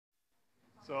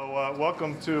So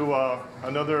welcome to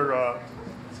another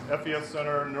FES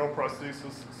Center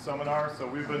Neuroprosthesis seminar. So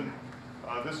we've been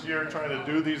this year trying to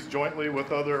do these jointly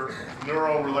with other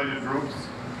neuro-related groups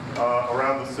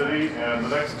around the city. And the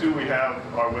next two we have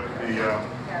are with the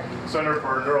Center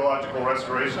for Neurological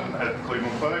Restoration at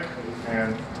Cleveland Clinic.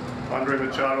 And Andre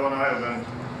Machado and I have been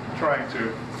trying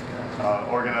to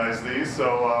organize these.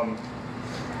 So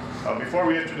before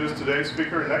we introduce today's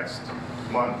speaker, next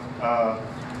month,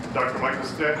 Dr. Michael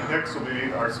Stanton Hicks will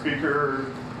be our speaker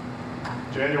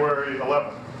January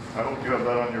 11th. I hope you have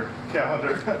that on your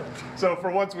calendar. So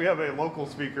for once we have a local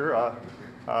speaker.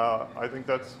 I think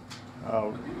that's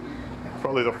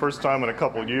probably the first time in a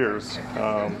couple years.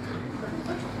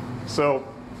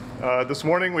 This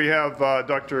morning we have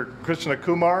Dr. Krishna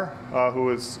Kumar,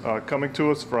 who is coming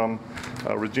to us from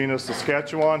Regina,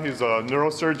 Saskatchewan. He's a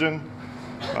neurosurgeon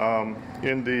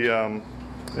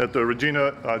at the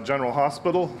Regina General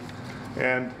Hospital,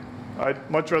 and I'd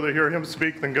much rather hear him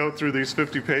speak than go through these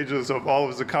 50 pages of all of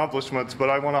his accomplishments, but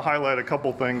I want to highlight a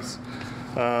couple things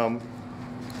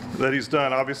that he's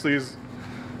done. Obviously, he's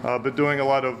been doing a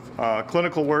lot of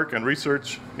clinical work and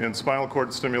research in spinal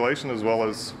cord stimulation as well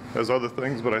as other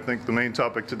things, but I think the main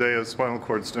topic today is spinal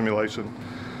cord stimulation.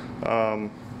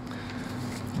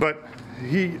 But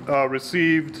he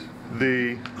received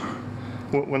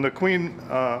when the Queen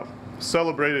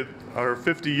celebrated her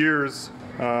 50 years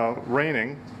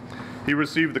reigning, he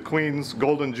received the Queen's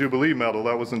Golden Jubilee Medal.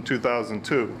 That was in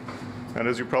 2002. And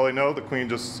as you probably know, the Queen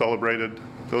just celebrated,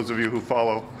 those of you who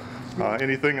follow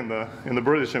anything in the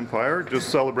British Empire, just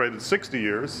celebrated 60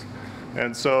 years.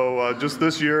 And so just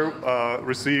this year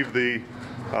received the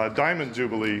Diamond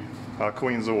Jubilee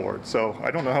Queen's Award. So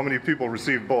I don't know how many people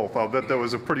received both. I'll bet that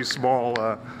was a pretty small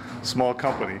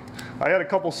company. I had a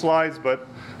couple slides, but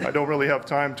I don't really have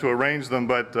time to arrange them,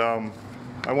 but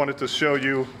I wanted to show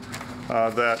you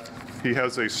that he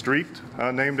has a street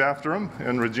named after him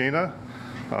in Regina,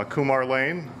 Kumar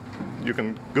Lane. You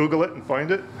can Google it and find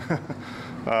it.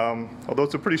 Although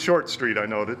it's a pretty short street, I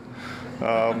noted.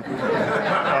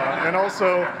 And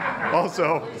also,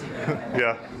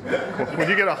 yeah, when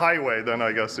you get a highway, then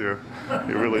I guess you're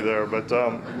really there. But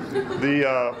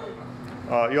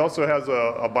he also has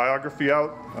a biography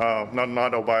out, not an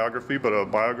autobiography, but a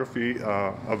biography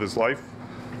of his life.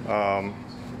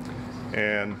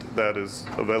 And that is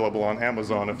available on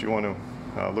Amazon if you want to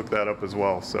look that up as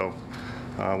well. So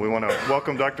we want to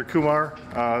welcome Dr. Kumar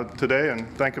today and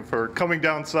thank him for coming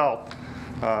down south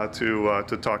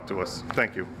to talk to us.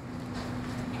 Thank you.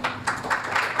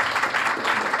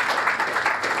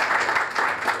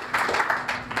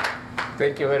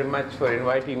 Thank you very much for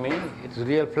inviting me. It's a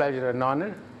real pleasure and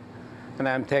honor, and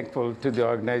I'm thankful to the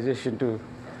organization to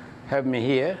have me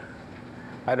here.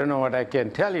 I don't know what I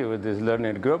can tell you with this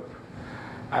learned group.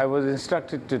 I was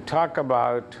instructed to talk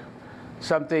about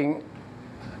something,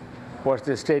 what's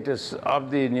the status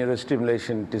of the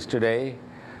neurostimulation is today,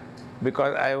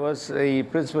 because I was a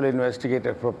principal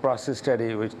investigator for a process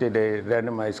study which did a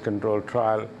randomized controlled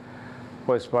trial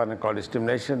for spinal cord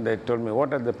stimulation. They told me,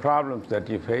 what are the problems that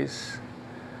you face?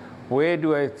 Where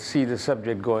do I see the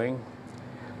subject going?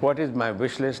 What is my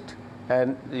wish list?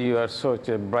 And you are such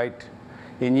a bright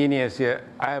ingenious here.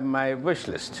 I have my wish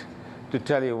list to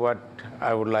tell you what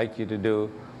I would like you to do,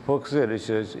 focus the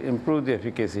research, improve the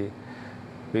efficacy.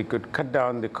 We could cut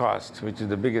down the cost, which is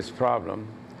the biggest problem,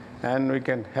 and we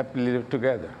can happily live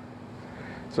together.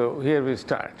 So here we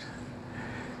start.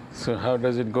 So how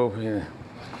does it go here?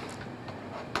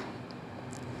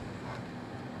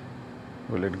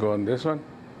 Will it go on this one?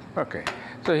 Okay.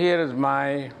 So here is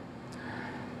my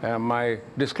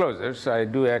disclosures. I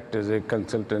do act as a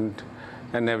consultant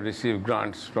and have received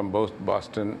grants from both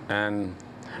Boston and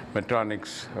Medtronic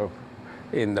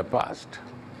in the past.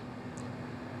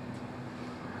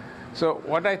 So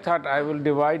what I thought, I will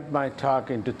divide my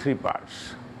talk into three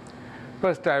parts.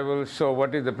 First, I will show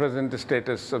what is the present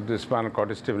status of the spinal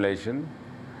cord stimulation.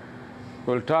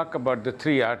 We'll talk about the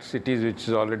three RCTs which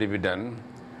has already been done.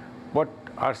 What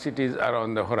RCTs are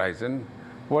on the horizon?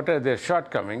 What are their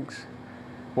shortcomings?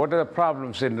 What are the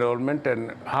problems in enrollment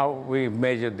and how we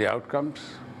measure the outcomes?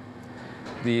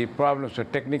 The problems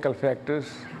of technical factors.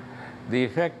 The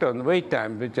effect on wait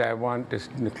time, which I want is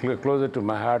closer to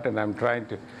my heart, and I'm trying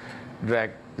to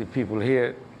drag the people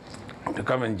here to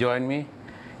come and join me.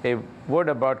 A word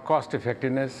about cost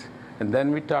effectiveness, and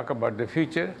then we talk about the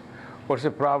future. What's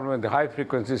the problem with the high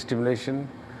frequency stimulation,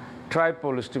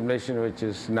 tripolar stimulation, which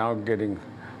is now getting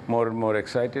more and more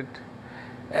excited,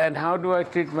 and how do I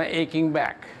treat my aching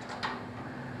back?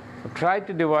 I've tried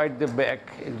to divide the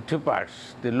back into two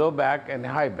parts, the low back and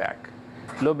high back.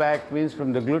 Low back means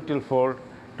from the gluteal fold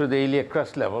to the iliac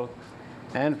crest level,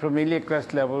 and from iliac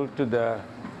crest level to the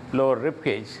lower rib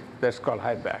cage. That's called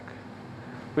high back.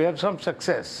 We have some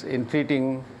success in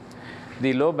treating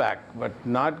the low back, but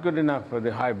not good enough for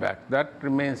the high back. That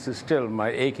remains still my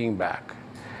aching back.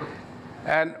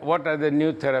 And what are the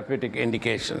new therapeutic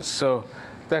indications? So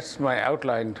that's my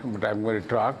outline, what I'm going to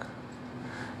talk.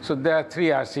 So there are 3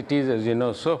 RCTs, as you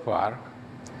know, so far.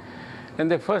 And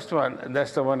the first one,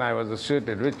 that's the one I was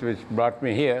associated with, which brought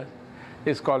me here,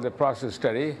 is called the Prothesis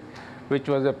study, which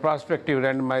was a prospective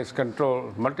randomized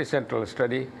control multicentral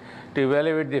study to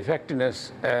evaluate the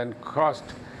effectiveness and cost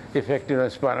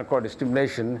effectiveness of spinal cord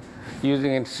stimulation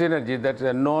using a synergy that is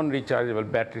a non-rechargeable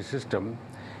battery system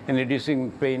in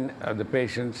reducing pain of the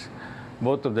patients,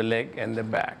 both of the leg and the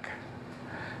back.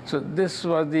 So this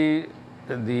was the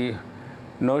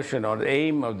notion or the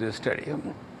aim of this study.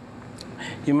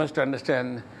 You must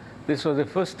understand this was the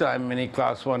first time any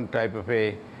class 1 type of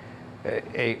a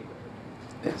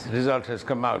result has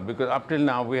come out, because up till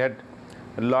now we had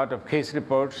a lot of case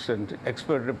reports and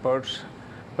expert reports,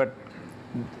 but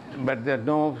there's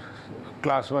no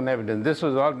class 1 evidence. This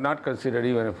was all not considered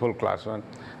even a full class 1.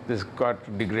 This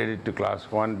got degraded to class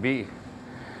 1B.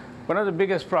 One of the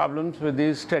biggest problems with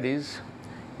these studies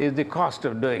is the cost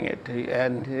of doing it,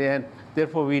 and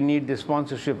therefore we need the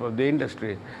sponsorship of the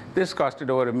industry. This costed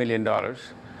over $1 million,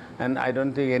 and I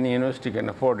don't think any university can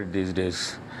afford it these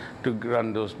days to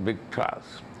run those big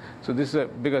trials. So this is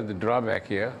because the drawback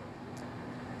here.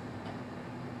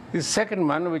 The second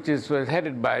one, which was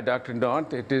headed by Dr.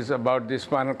 Daunt, it is about the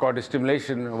spinal cord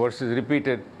stimulation versus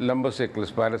repeated lumbosacral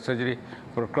spinal surgery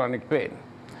for chronic pain.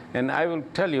 And I will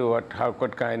tell you what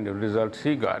kind of results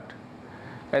he got.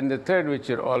 And the third, which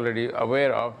you're already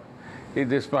aware of, is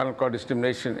the spinal cord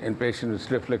stimulation in patients with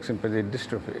stiff leg sympathetic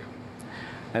dystrophy.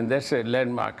 And that's a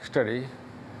landmark study.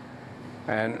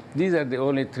 And these are the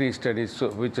only 3 studies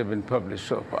which have been published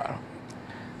so far.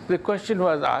 The question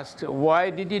was asked,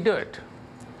 why did he do it?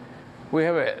 We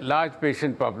have a large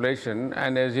patient population,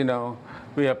 and as you know,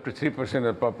 we up to 3% of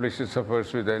the population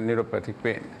suffers with a neuropathic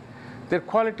pain. Their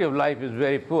quality of life is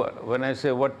very poor. When I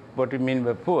say what do you mean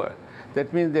by poor,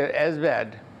 that means they're as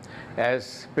bad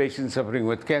as patients suffering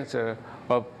with cancer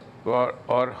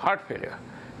or heart failure.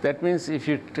 That means if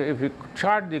you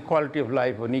chart the quality of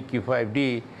life on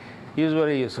EQ5D,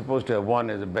 usually you're supposed to have 1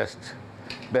 as the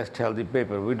best healthy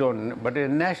paper. We don't, but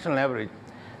in national average,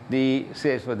 the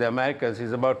says for the Americans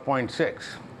is about 0.6.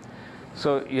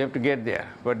 So you have to get there.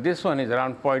 But this one is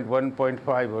around 0.1,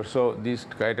 0.5 or so, this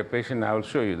kind of patient. I will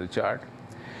show you the chart.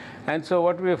 And so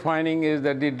what we are finding is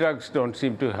that the drugs don't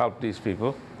seem to help these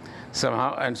people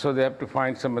somehow, and so they have to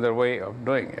find some other way of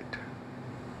doing it.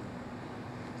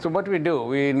 So what we do,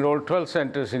 we enroll 12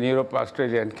 centers in Europe,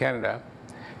 Australia, and Canada,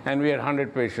 and we had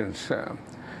 100 patients,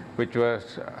 which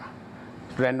was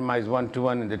randomized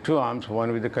 1-to-1 in the 2 arms,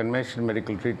 one with the conventional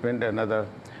medical treatment, another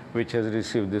which has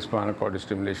received this spinal cord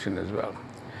stimulation as well.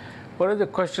 One of the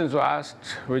questions were asked,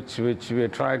 which we are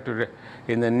trying to,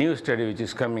 in the new study which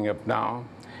is coming up now,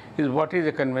 is what is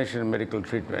a conventional medical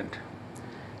treatment?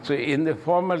 So in the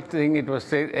formal thing, it was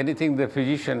said anything the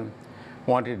physician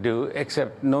wanted to do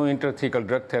except no intrathecal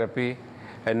drug therapy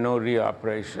and no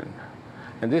reoperation.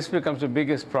 And this becomes the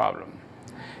biggest problem.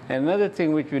 Another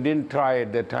thing which we didn't try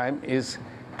at that time is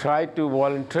try to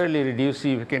voluntarily reduce,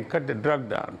 see if we can cut the drug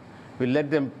down. We let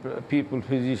them,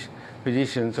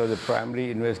 physicians or the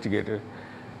primary investigator,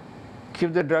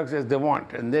 keep the drugs as they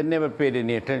want, and they never paid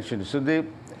any attention. So the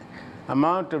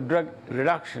amount of drug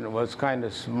reduction was kind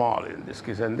of small in this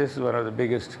case, and this is one of the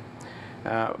biggest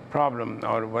problem,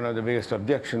 or one of the biggest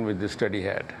objection with this study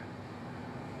had.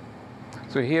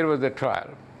 So here was the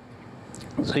trial.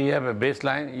 So you have a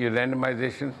baseline, your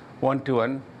randomization,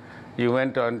 1-to-1. You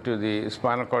went on to the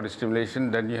spinal cord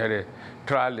stimulation, then you had a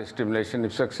trial stimulation.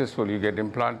 If successful, you get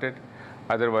implanted.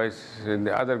 Otherwise, in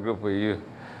the other group,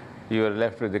 you were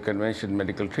left with the conventional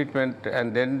medical treatment,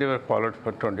 and then they were followed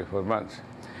for 24 months.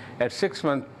 At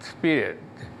 6-month period,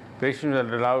 patients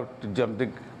are allowed to jump the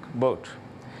boat.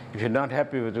 If you're not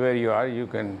happy with where you are, you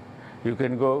can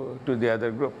go to the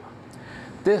other group.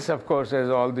 This, of course, as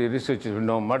all the researchers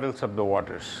know, muddles up the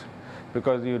waters,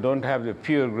 because you don't have the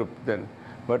pure group then.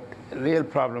 But real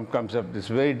problem comes up. It's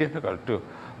very difficult to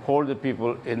hold the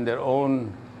people in their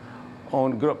own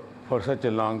group for such a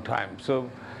long time.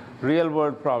 So real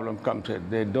world problem comes in.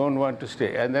 They don't want to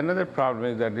stay. And another problem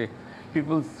is that the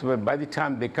people, by the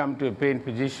time they come to a pain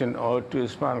physician or to a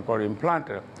spinal cord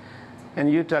implanter,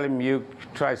 and you tell him you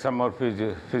try some more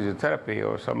physiotherapy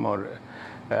or some more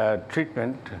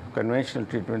treatment, conventional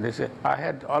treatment, they say, I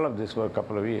had all of this for a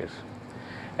couple of years.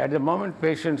 At the moment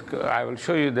patients, I will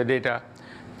show you the data,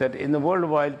 that in the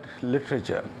worldwide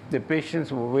literature, the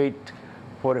patients will wait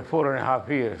for 4.5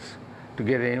 years to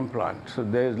get an implant. So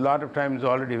there's a lot of time is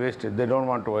already wasted. They don't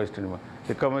want to waste anymore.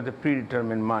 They come with a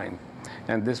predetermined mind.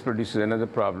 And this produces another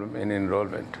problem in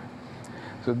enrollment.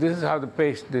 So this is how the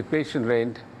patient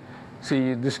reigned.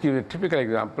 See, this gives a typical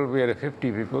example. We had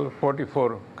 50 people,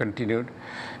 44 continued.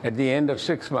 At the end of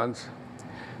 6 months,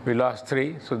 we lost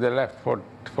 3, so they left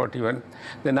 41.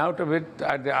 Then out of it,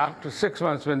 after 6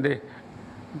 months, when the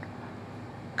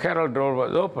Carroll door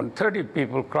was open, 30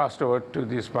 people crossed over to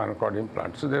the spinal cord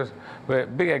implant. So there's a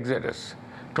big exodus.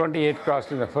 28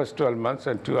 crossed in the first 12 months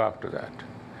and 2 after that.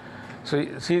 So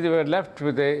you see, they were left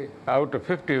with out of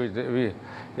 50, we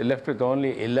left with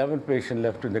only 11 patients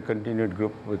left in the continued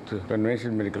group with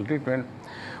conventional medical treatment.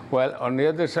 While on the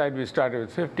other side, we started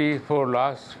with 50, 4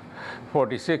 lost,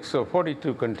 46, so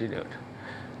 42 continued.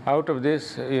 Out of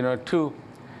this, two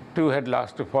had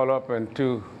lost to follow-up and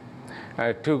 2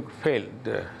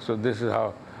 failed. So this is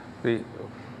how the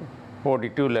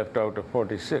 42 left out of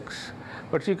 46.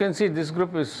 But you can see this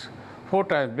group is 4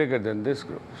 times bigger than this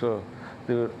group. So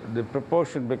the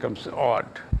proportion becomes odd,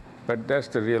 but that's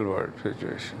the real world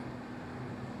situation.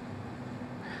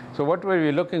 So what were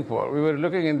we looking for? We were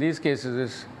looking in these cases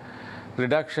is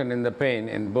reduction in the pain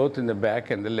in both in the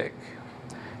back and the leg.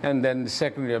 And then the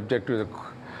secondary objective is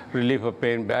relief of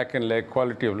pain, back and leg,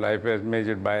 quality of life as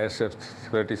measured by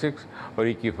SF-36 or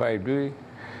EQ-5D,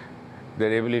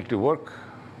 their ability to work,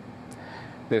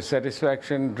 their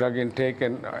satisfaction, drug intake,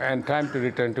 and time to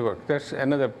return to work. That's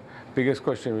another biggest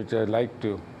question which I'd like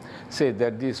to say,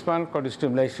 that the spinal cord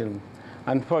stimulation,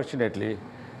 unfortunately,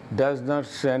 does not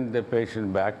send the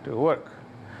patient back to work.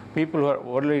 People who are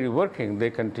already working, they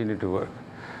continue to work.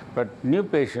 But new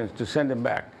patients, to send them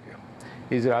back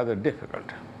is rather difficult.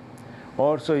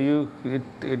 Also,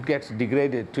 it gets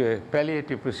degraded to a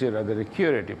palliative procedure rather than a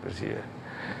curative procedure,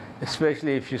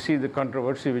 especially if you see the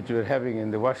controversy which we're having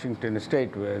in the Washington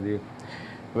state where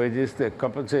the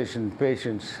compensation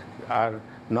patients are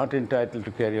not entitled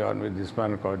to carry on with the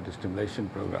spinal cord stimulation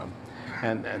program,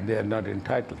 and they are not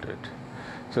entitled to it.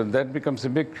 So that becomes a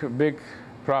big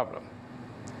problem.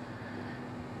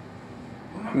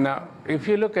 Now, if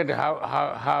you look at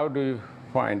how do you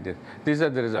find it, these are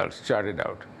the results charted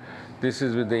out. This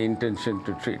is with the intention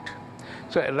to treat.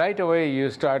 So right away, you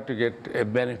start to get a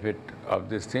benefit of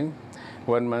this thing.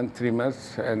 1 month, 3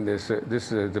 months, and this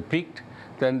is the peaked.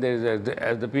 Then there's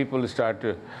as the people start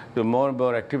to do more and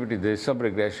more activity, there's some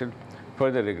regression,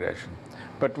 further regression.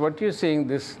 But what you're seeing,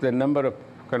 the number of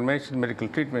conventional medical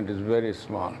treatment is very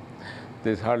small.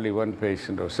 There's hardly 1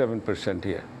 patient or 7%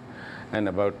 here, and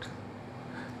about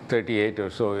 38 or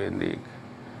so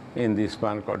in the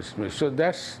spinal cord stimulation. So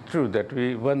that's true that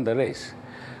we won the race.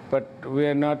 But we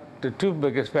are not, the 2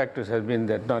 biggest factors have been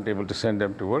that not able to send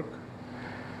them to work.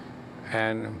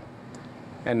 And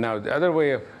now the other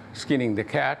way of skinning the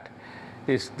cat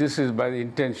is this is by the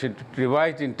intention,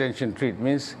 revised intention treat,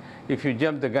 means if you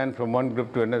jump the gun from one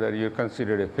group to another, you're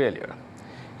considered a failure.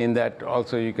 In that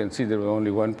also you can see there was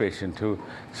only 1 patient who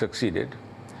succeeded,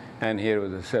 and here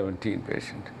was a 17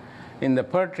 patient. In the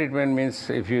PERT treatment means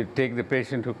if you take the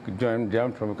patient who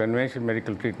jumped from conventional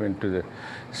medical treatment to the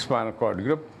spinal cord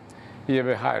group, you have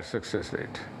a higher success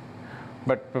rate.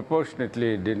 But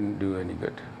proportionately, it didn't do any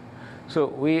good.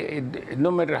 So no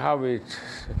matter how we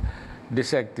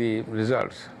dissect the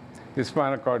results, the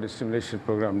spinal cord stimulation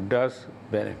program does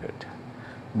benefit,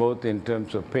 both in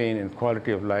terms of pain and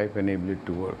quality of life and ability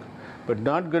to work, but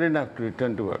not good enough to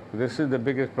return to work. This is the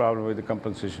biggest problem with the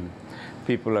compensation.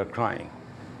 People are crying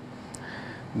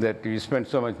that you spend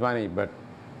so much money, but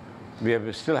we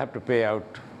still have to pay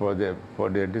out for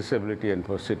their disability and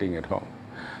for sitting at home.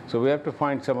 So we have to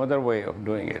find some other way of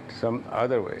doing it, some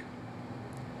other way.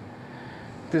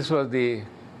 This was the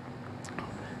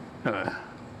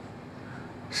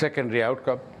secondary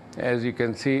outcome, as you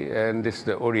can see, and this is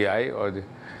the ODI,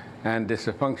 and this is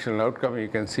a functional outcome. You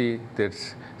can see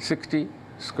there's 60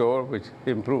 score, which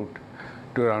improved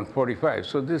to around 45.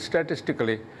 So this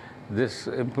statistically, this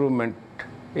improvement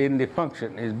in the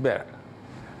function is better.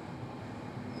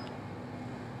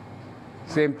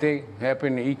 Same thing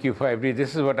happened in EQ-5D.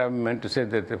 This is what I meant to say,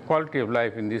 that the quality of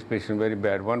life in these patients very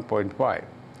bad, 1.5,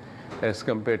 as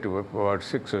compared to about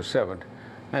 6 or 7.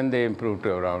 And they improved to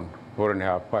around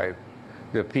 4.5, 5,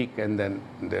 the peak, and then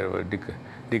there was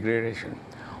degradation.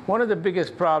 One of the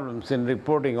biggest problems in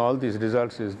reporting all these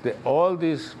results is that all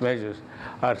these measures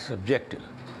are subjective.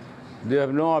 They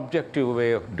have no objective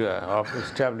way of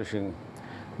establishing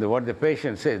what the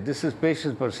patient says. This is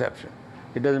patient's perception.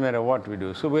 It doesn't matter what we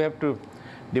do. So we have to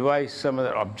devise some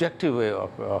other objective way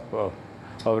of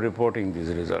reporting these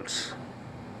results.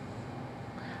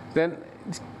 Then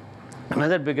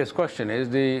another biggest question is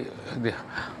the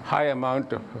high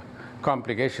amount of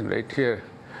complication rate here.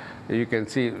 You can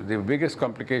see the biggest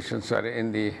complications are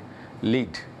in the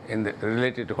lead,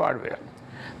 related to hardware.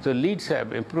 So leads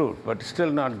have improved, but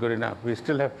still not good enough. We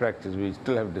still have fractures, we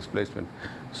still have displacement.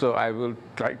 So I will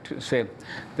try to say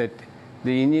that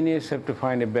the engineers have to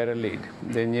find a better lead.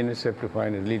 The engineers have to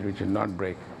find a lead which will not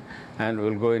break. And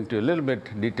we'll go into a little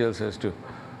bit details as to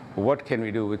what can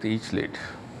we do with each lead.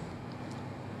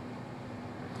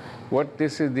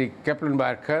 This is the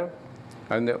Kaplan-Meier curve.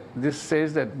 And this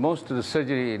says that most of the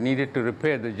surgery needed to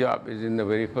repair the job is in the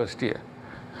very first year.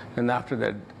 And after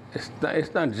that,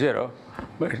 it's not zero,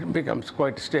 but it becomes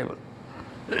quite stable.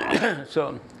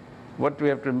 So what we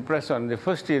have to impress on the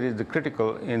first year is the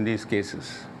critical in these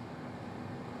cases.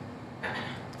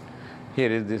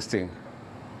 Here is this thing.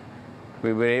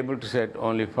 We were able to set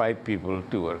only 5 people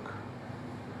to work.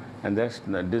 And that's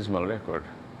a dismal record.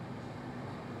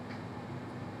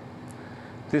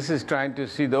 This is trying to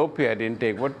see the opioid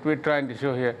intake. What we're trying to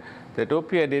show here, that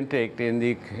opioid intake in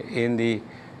the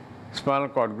spinal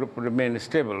cord group remains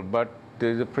stable, but there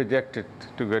is a projected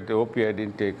to get the opioid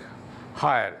intake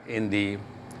higher in the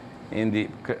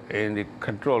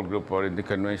control group or in the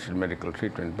conventional medical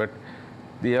treatment. But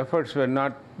the efforts were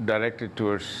not directed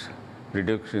towards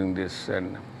reducing this,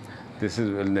 and this is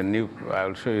the new.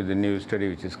 I'll show you the new study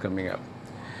which is coming up.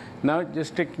 Now,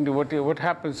 just taking to what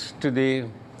happens to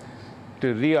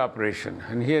reoperation.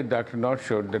 And here Dr. North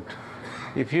showed that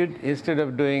if you, instead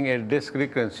of doing a disc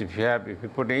recurrence, if you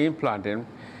put an implant in,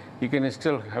 you can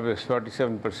still have a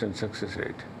 47% success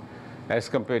rate as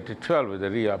compared to 12 with the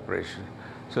reoperation.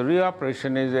 So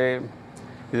reoperation is a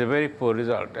very poor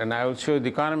result. And I will show you the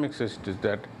economics as to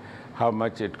that, how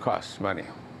much it costs money.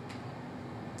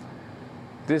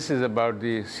 This is about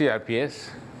the CRPS.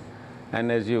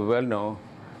 And as you well know,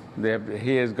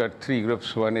 he has got 3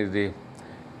 groups. One is the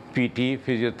PT,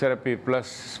 physiotherapy plus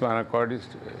spinal cord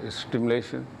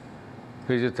stimulation,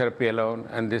 physiotherapy alone,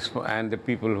 and the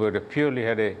people who had purely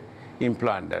had a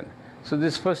implant done. So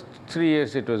this first 3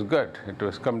 years it was good, it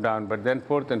was come down, but then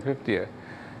 4th and 5th year,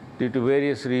 due to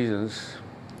various reasons,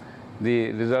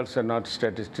 the results are not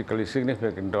statistically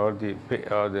significant, or the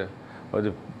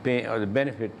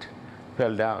benefit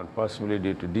fell down, possibly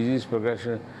due to disease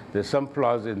progression. There's some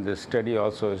flaws in the study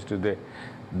also as to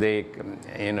they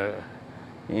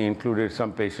included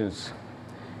some patients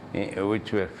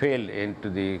which were failed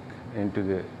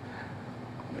into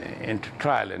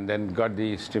trial and then got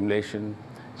the stimulation.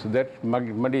 So that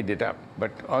muddied it up.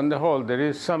 But on the whole, there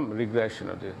is some regression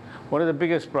of this. One of the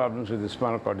biggest problems with the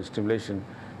spinal cord stimulation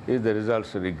is the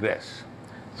results regress.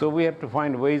 So we have to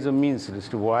find ways and means as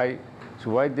to why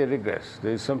they regress.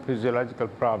 There is some physiological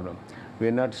problem. We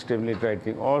are not stimulating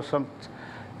anything, or some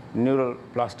neural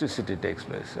plasticity takes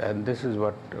place. And this is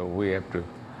what we have to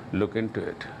look into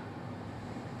it.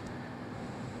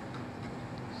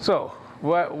 So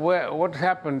what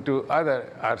happened to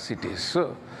other RCTs?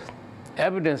 So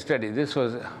evidence study, this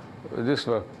was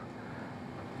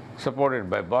supported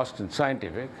by Boston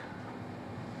Scientific.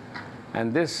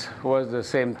 And this was the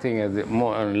same thing as the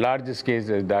largest case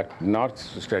as Dr.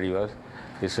 North's study was.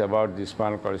 It's about the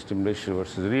spinal cord stimulation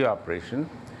versus reoperation.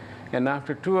 And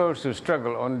after 2 hours of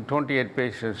struggle, only 28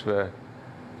 patients were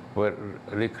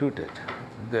recruited.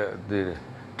 The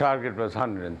target was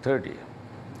 130.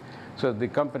 So the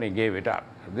company gave it up.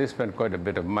 They spent quite a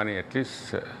bit of money, at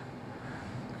least a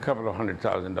couple of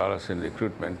 $100,000 in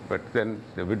recruitment, but then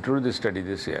they withdrew the study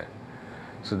this year.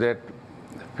 So that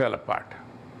fell apart.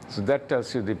 So that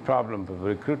tells you the problem of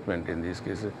recruitment in these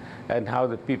cases and how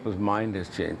the people's mind has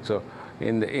changed. So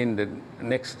in the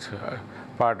next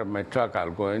part of my talk,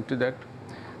 I'll go into that.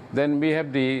 Then we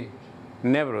have the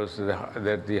Nevros,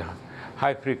 the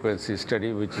high-frequency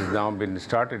study, which has now been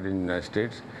started in the United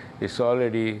States. It's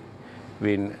already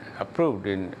been approved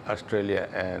in Australia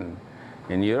and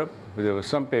in Europe. There were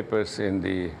some papers in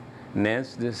the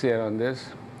NANS this year on this.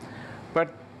 But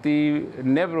the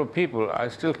Nevro people are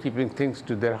still keeping things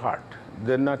to their heart.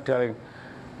 They're not telling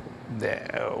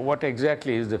what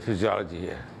exactly is the physiology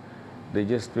here. They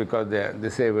just, because they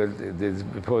say, well,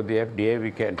 before the FDA,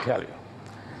 we can't tell you.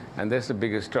 And that's the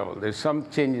biggest trouble. There's some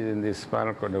changes in this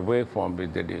spinal cord waveform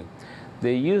which they do.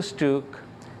 They used to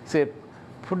say,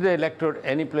 put the electrode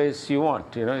any place you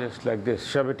want, just like this,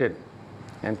 shove it in,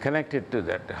 and connect it to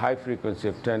that high frequency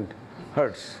of 10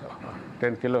 hertz,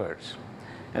 10 kilohertz.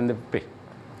 And the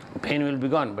pain will be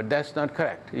gone, but that's not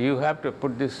correct. You have to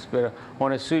put this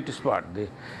on a sweet spot.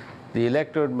 The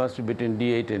electrode must be between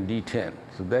D8 and D10.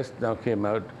 So that now came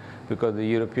out because the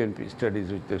European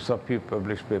studies, which there's some few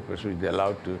published papers which they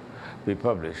allowed to be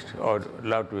published or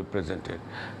allowed to be presented.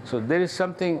 So there is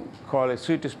something called a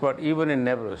sweet spot even in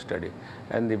neuro study,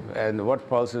 and what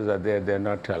pulses are there, they're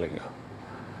not telling you.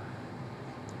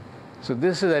 So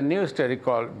this is a new study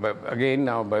called, again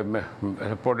now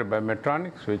reported by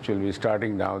Medtronic, which will be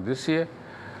starting now this year,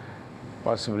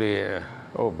 possibly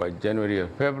by January or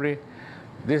February.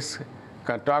 This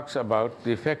talks about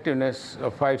the effectiveness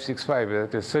of 565,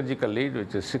 that is surgical lead,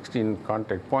 which is 16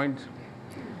 contact points.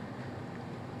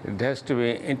 It has to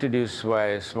be introduced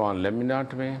via small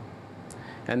laminotomy.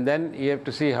 And then you have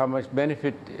to see how much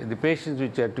benefit the patients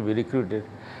which are to be recruited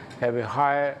have a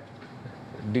higher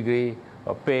degree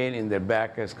of pain in their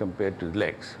back as compared to the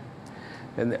legs.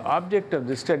 And the object of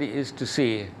this study is to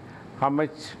see how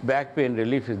much back pain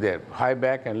relief is there, high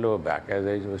back and lower back. As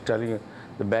I was telling you,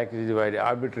 the back is divided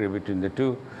arbitrarily between the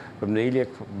two, from the iliac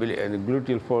and the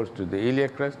gluteal folds to the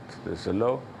iliac crest, that's the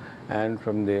low, and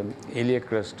from the iliac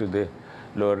crest to the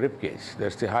lower rib cage,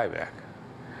 that's the high back.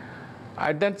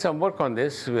 I've done some work on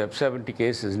this. We have 70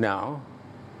 cases now.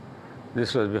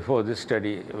 This was before this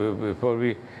study, before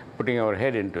we putting our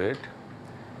head into it.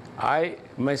 I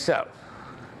myself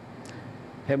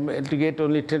have to get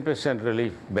only 10%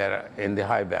 relief better in the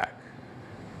high back.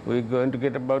 We're going to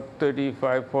get about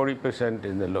 35, 40%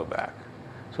 in the low back.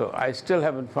 So I still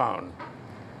haven't found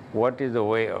what is the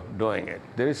way of doing it.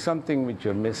 There is something which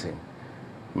you're missing.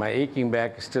 My aching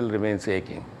back still remains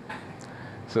aching.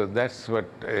 So that's what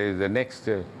is the next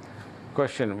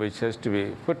question which has to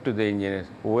be put to the engineers.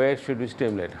 Where should we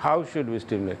stimulate? How should we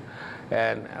stimulate?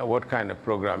 And what kind of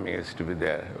programming is to be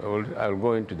there? I'll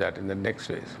go into that in the next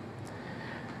phase.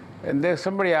 And then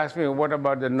somebody asked me, what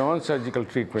about the non-surgical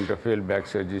treatment of failed back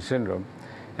surgery syndrome?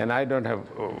 And I don't have,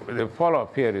 the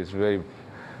follow-up here is very,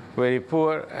 very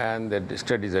poor, and the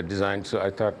studies are designed, so I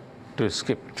thought to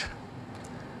skip it.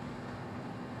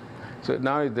 So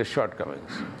now is the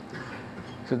shortcomings.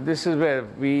 So this is where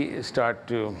we start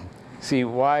to see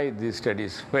why these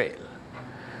studies fail.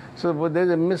 So there's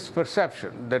a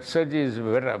misperception that surgery is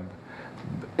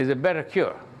a better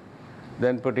cure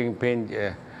than putting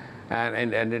pain,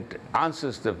 and it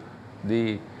answers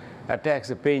attacks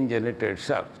the pain generator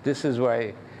itself. This is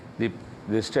why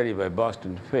the study by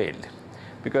Boston failed,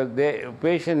 because the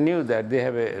patient knew that they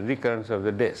have a recurrence of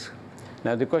the disc.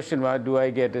 Now the question was, do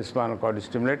I get a spinal cord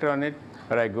stimulator on it,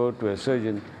 or I go to a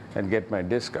surgeon and get my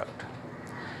disc out?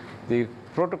 The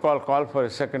protocol called for a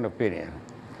second opinion.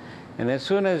 And as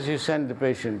soon as you send the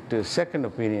patient to a second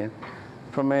opinion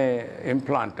from an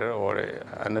implanter or an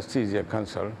anesthesia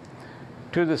consult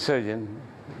to the surgeon,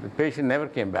 the patient never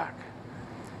came back.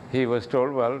 He was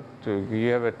told, well, you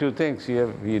have two things.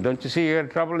 Don't you see you have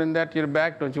trouble in your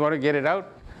back? Don't you want to get it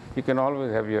out? You can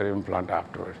always have your implant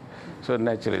afterwards. So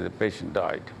naturally, the patient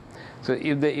died. So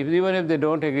even if they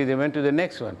don't agree, they went to the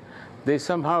next one. They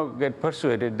somehow get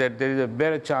persuaded that there is a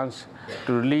better chance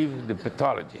to relieve the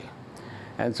pathology.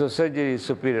 And so surgery is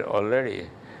superior already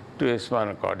to a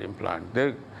spinal cord implant.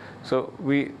 That's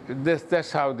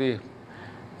how this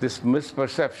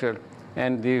misperception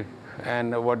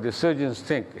and what the surgeons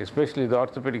think, especially the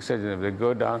orthopedic surgeons, if they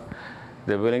go down,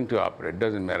 they're willing to operate. It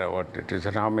doesn't matter what it is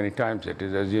and how many times it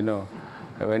is. As you know,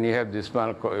 when you have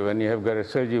when you have got a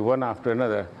surgery one after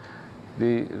another,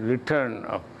 the return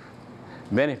of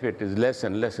benefit is less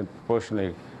and less, and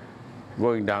proportionally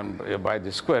going down by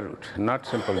the square root, not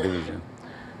simple division.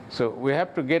 So we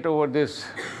have to get over this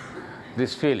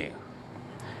feeling.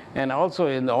 And also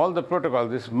in all the protocol,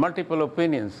 this multiple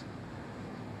opinions,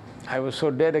 I was so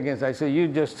dead against. I said,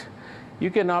 you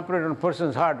can operate on a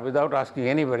person's heart without asking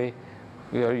anybody,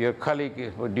 your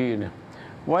colleague, what do you know?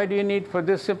 Why do you need for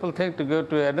this simple thing to go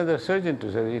to another surgeon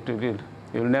to say it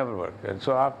will never work? And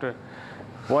so after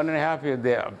 1.5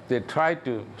 years, they tried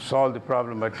to solve the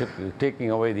problem by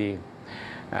taking away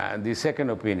the second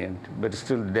opinion, but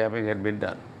still the damage had been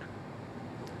done.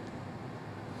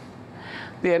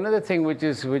 The another thing which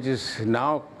is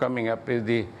now coming up is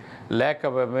the lack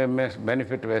of a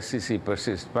benefit of SCC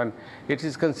persists, but it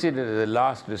is considered as a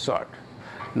last resort.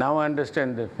 Now I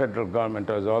understand the federal government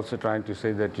is also trying to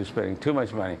say that you're spending too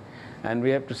much money, and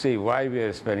we have to see why we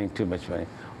are spending too much money.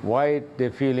 Why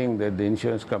they're feeling that the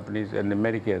insurance companies and the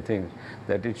Medicare think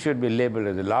that it should be labeled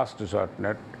as a last resort,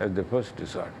 not as the first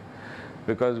resort.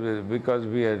 Because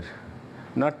we are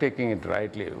not taking it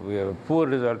rightly. We have poor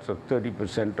results of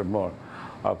 30% or more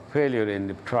of failure in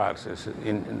the trials.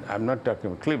 I'm not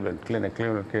talking about Cleveland.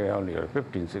 Cleveland only a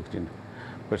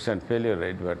 15–16% failure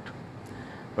rate,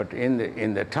 but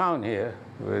in the town here,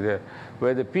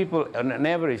 where the people on an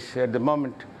average at the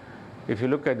moment, if you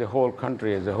look at the whole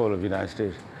country as a whole of the United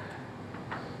States,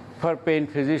 per pain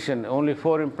physician, only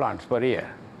 4 implants per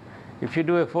year. If you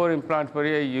do a 4 implants per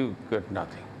year, you get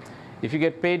nothing. If you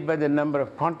get paid by the number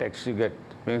of contacts, you get,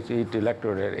 means each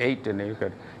electrode at 8, and you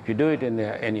get, if you do it in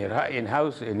your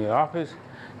in-house, in your office,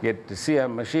 get the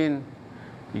CM machine,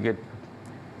 you get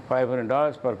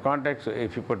 $500 per contact. So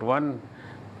if you put one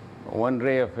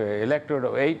ray of electrode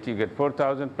of 8, you get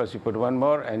 4,000, plus you put one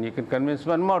more, and you can convince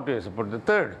one more to put the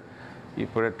third. You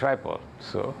put a tripod.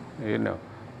 So, you know,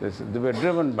 they were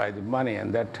driven by the money,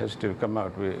 and that has to come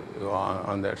out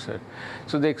on that side.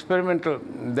 So the experimental,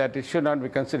 that it should not be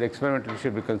considered experimental, it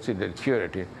should be considered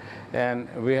curative. And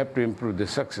we have to improve the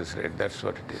success rate. That's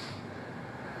what it is.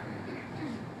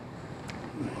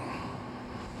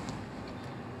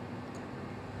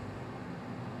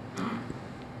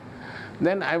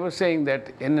 Then I was saying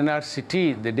that in an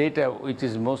RCT, the data which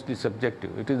is mostly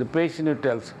subjective, it is the patient who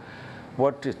tells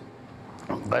what is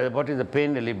the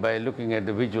pain relief by looking at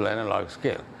the visual analog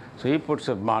scale. So he puts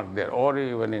a mark there, or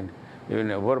even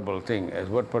a verbal thing, as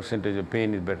what percentage of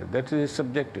pain is better. That is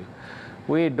subjective.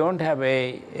 We don't have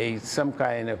some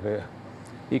kind of a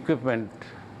equipment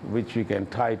which we can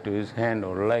tie to his hand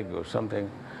or leg or something,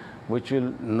 which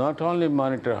will not only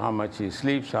monitor how much he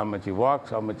sleeps, how much he walks,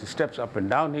 how much steps up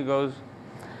and down he goes,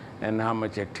 and how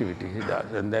much activity he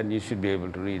does. And then you should be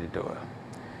able to read it over.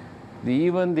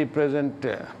 Even the present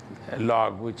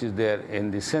log, which is there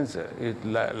in the sensor,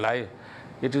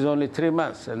 it is only 3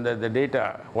 months, and the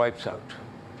data wipes out.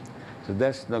 So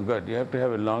that's no good. You have to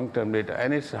have a long-term data,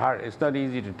 and it's hard. It's not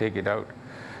easy to take it out.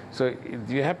 So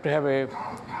you have to have a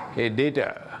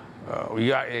data,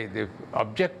 the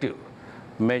objective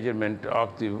measurement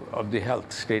of the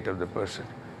health state of the person,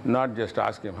 not just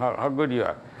ask him how good you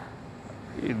are.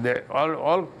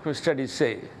 All studies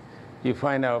say you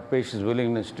find out a patient's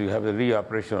willingness to have a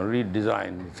reoperation or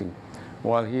redesign the thing.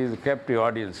 While he is a captive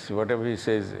audience, whatever he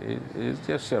says is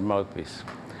just a mouthpiece.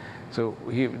 So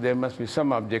there must be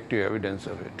some objective evidence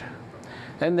of it.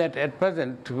 And that at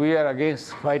present, we are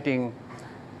fighting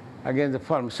against the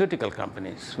pharmaceutical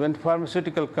companies. When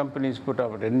pharmaceutical companies put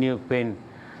out a new pain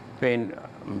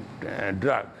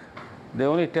drug, they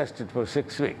only test it for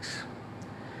 6 weeks.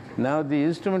 Now the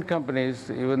instrument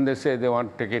companies, even they say they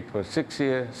want to take it for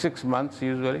 6 months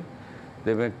usually.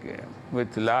 They make,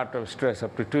 with a lot of stress,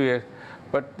 up to 2 years.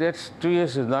 But that's 2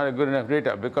 years is not a good enough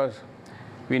data, because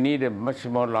we need a much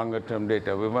more longer term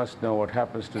data. We must know what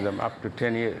happens to them up to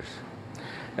 10 years.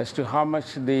 As to how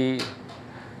much there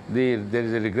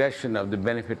is a regression of the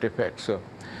benefit effect. So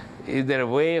is there a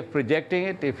way of projecting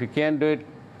it? If you can't do it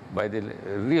by the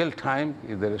real time,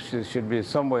 there should be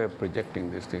some way of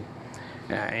projecting this thing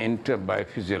by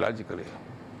physiologically.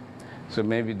 So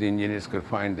maybe the engineers could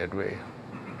find that way.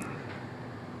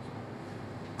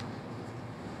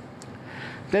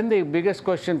 Then the biggest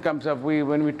question comes up,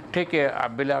 when we take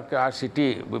a Bilak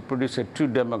RCT, we produce two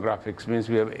demographics, means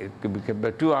we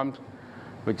have 2 arms,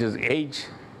 which is age,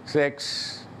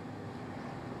 sex,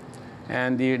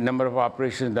 and the number of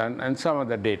operations done, and some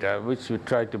other data, which we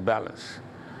try to balance.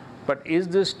 But is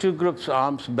this 2 groups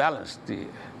arms balanced?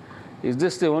 Is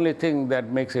this the only thing that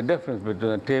makes a difference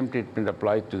between the same treatment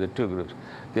applied to the 2 groups?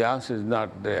 The answer is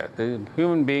not there. The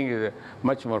human being is a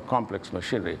much more complex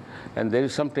machinery, and there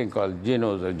is something called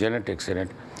genes or genetics in it.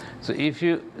 So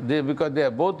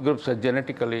because both groups are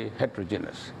genetically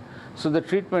heterogeneous, so the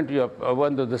treatment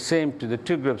one of the same to the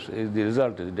 2 groups, the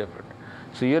result is different.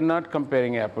 So you're not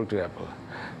comparing apple to apple.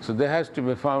 So there has to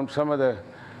be found some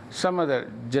other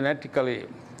genetically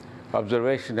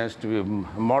observation has to be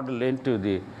modeled into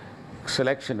the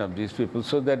selection of these people,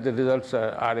 so that the results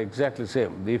are exactly the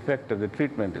same. The effect of the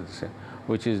treatment is the same,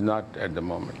 which is not at the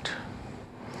moment.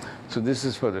 So this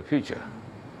is for the future.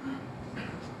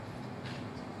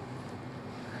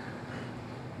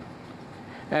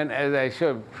 And as I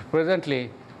showed,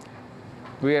 presently,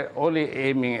 we are only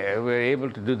we're able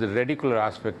to do the radicular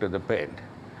aspect of the pain.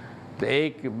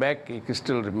 The back ache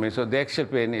still remains, so the axial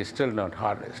pain is still not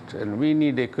harnessed, and we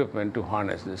need equipment to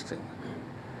harness this thing.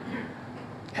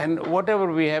 And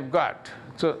whatever we have got,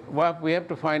 so we have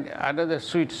to find another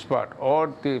sweet spot,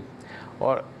 or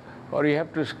you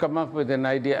have to come up with an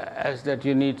idea as that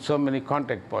you need so many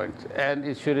contact points.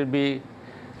 And should it be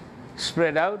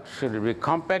spread out? Should it be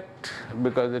compact?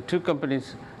 Because the 2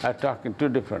 companies are talking too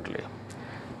differently.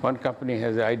 One company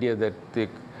has the idea that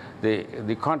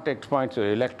the contact points or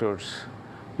electrodes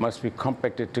must be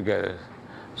compacted together,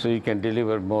 so you can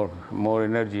deliver more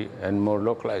energy and more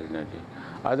localized energy.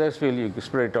 Others feel you can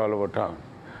spread it all over town.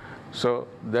 So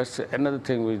that's another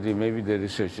thing which maybe the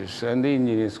researchers and the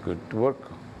engineers could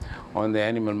work on the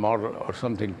animal model or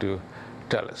something to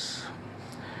tell us.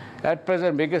 At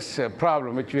present, biggest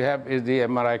problem which we have is the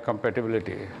MRI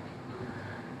compatibility.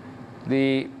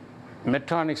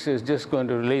 Medtronic is just going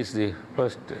to release the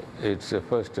first, its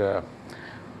first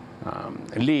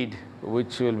lead,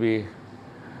 which will be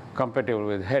compatible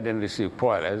with head and receive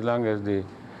coil. As long as the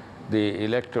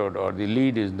electrode or the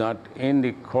lead is not in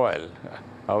the coil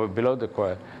or below the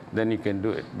coil, then you can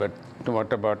do it. But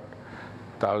what about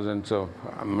thousands of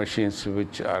machines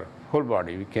which are whole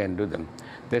body? We can't do them.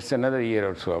 That's another year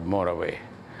or so more away.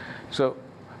 So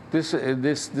this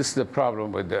is the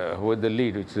problem with the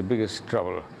lead, which is the biggest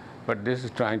trouble. But this is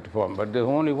trying to form. But there's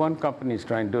only one company is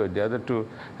trying to do it. The other two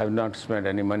have not spent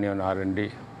any money on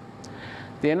R&D.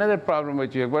 The another problem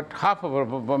which we have got, half of our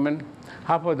women,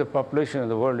 half of the population of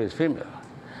the world is female.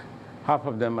 Half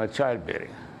of them are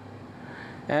childbearing.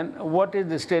 And what is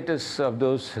the status of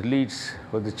those leads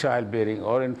for the childbearing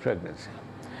or in pregnancy?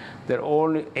 There are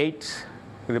only 8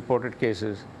 reported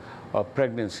cases of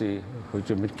pregnancy which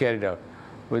have been carried out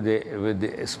with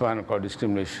the spinal cord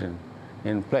stimulation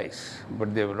in place,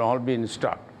 but they will all be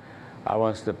stopped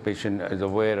once the patient is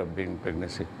aware of being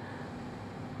pregnancy.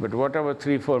 But whatever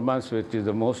 3-4 months, which is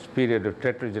the most period of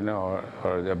tetragona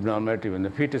or the abnormality when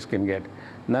the fetus can get,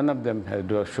 none of them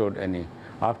has showed any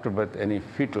after birth any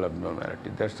fetal abnormality.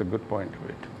 That's the good point of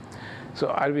it.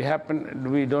 So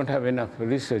we don't have enough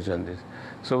research on this.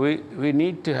 So we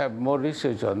need to have more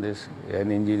research on this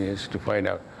and engineers to find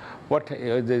out what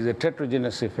there's a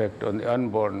tetragenous effect on the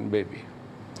unborn baby.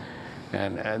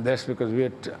 And that's because we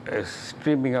are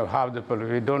streaming of half the people.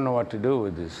 We don't know what to do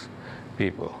with these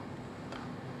people.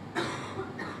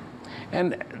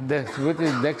 And with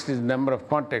this next is number of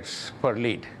contacts per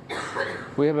lead.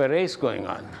 We have a race going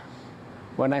on.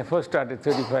 When I first started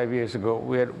 35 years ago,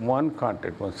 we had one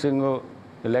contact, one single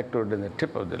electrode in the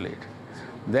tip of the lead.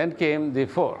 Then came the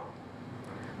 4.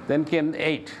 Then came the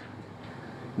 8.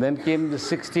 Then came the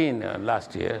 16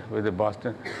 last year with the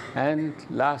Boston. And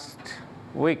last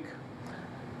week,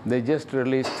 they just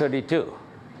released 32.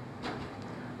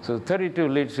 So 32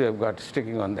 leads we have got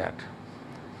sticking on that.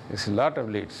 It's a lot of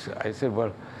leads. I said,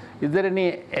 well, is there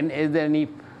any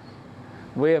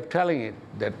way of telling it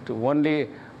that only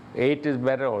 8 is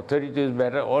better or 32 is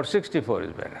better or 64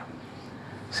 is better?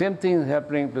 Same thing is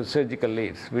happening to surgical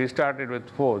leads. We started with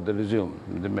 4, the Resume,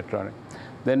 the Medtronic.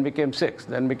 Then became 6,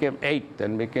 then became 8,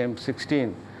 then became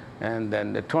 16, and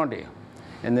then the 20.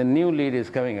 And the new lead is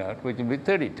coming out, which will be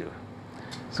 32.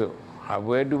 So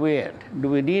where do we end? Do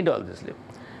we need all this lead?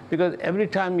 Because every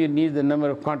time you need the number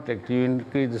of contacts, you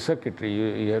increase the circuitry,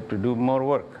 you have to do more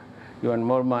work. You earn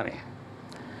more money.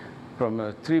 From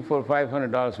 $300, $400,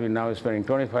 $500, we're now spending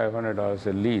 $2,500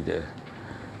 a lead.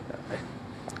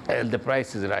 The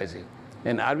price is rising.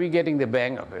 And are we getting the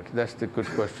bang of it? That's the good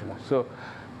question. So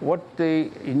what the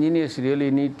engineers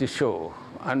really need to show,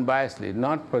 unbiasedly,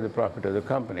 not for the profit of the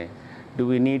company, do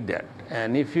we need that?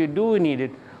 And if you do need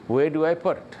it, where do I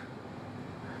put it?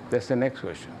 That's the next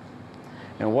question.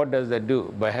 And what does that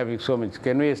do by having so many?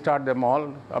 Can we start them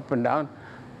all up and down?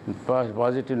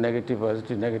 Positive, negative,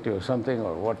 or something,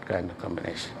 or what kind of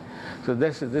combination? So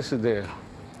this is the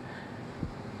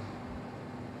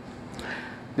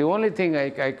only thing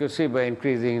I could see by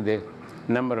increasing the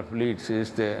number of leads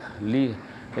is the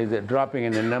dropping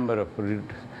in the number of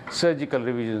surgical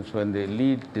revisions when the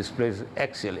lead displays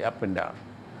axially up and down.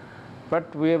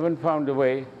 But we haven't found a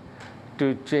way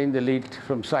to change the lead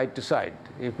from side to side.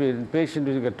 If a patient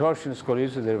is a torsion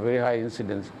scoliosis, there are very high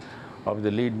incidence of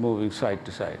the lead moving side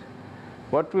to side.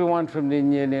 What we want from the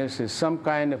engineers is some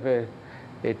kind of a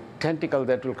tentacle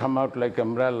that will come out like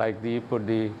umbrella, like you put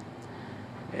the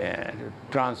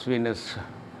transvenous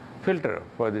filter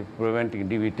for the preventing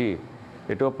DVT.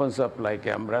 It opens up like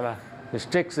an umbrella. It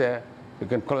sticks there. You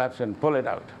can collapse and pull it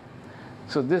out.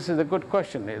 So this is a good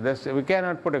question. We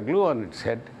cannot put a glue on its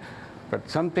head, but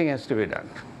something has to be done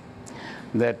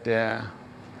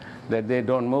that they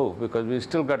don't move, because we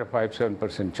still got a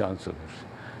 5-7% chance of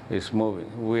it's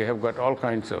moving. We have got all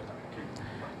kinds of.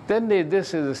 Then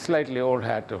this is a slightly old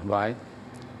hat of mine,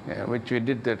 which we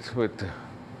did that with.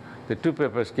 The 2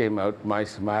 papers came out,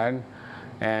 mine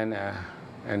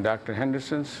and Dr.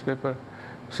 Henderson's paper,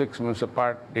 6 months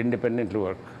apart, independently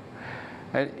work.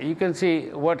 And you can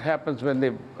see what happens when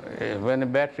the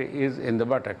battery is in the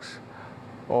buttocks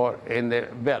or in the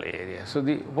belly area. So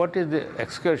what is the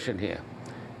excursion here?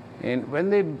 And when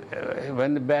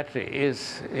the battery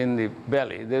is in the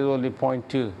belly, there's only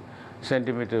 0.2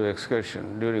 centimeter of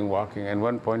excursion during walking and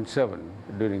 1.7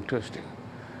 during twisting.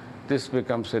 This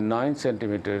becomes 9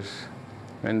 centimeters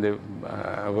when the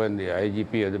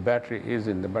IGP or the battery is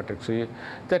in the buttocks. So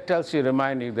that tells you,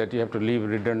 remind you that you have to leave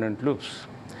redundant loops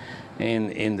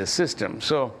in the system.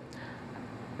 So,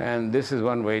 and this is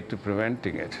one way to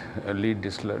preventing it, a lead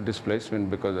displacement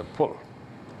because of pull.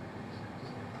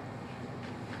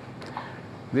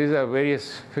 These are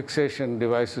various fixation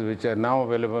devices which are now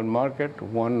available in market.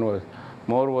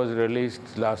 More was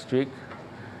released last week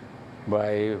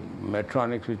by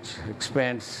Medtronic, which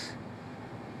expands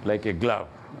like a glove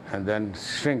and then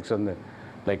shrinks on the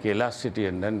like elasticity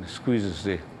and then squeezes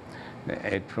it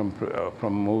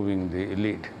from moving the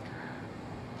lead.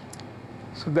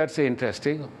 So that's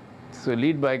interesting. So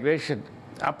lead migration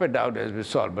up and down has been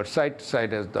solved, but side to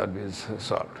side has not been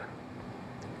solved.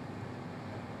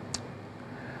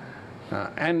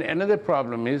 And another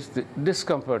problem is the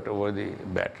discomfort over the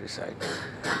battery side.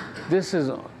 This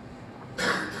is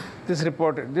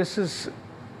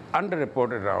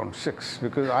underreported around 6,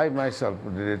 because I myself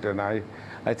did it, and I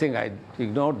think I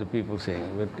ignored the people saying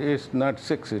it, but it's not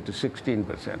 6, it is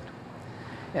 16%.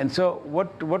 And so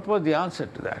what was the answer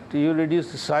to that? You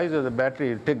reduce the size of the battery,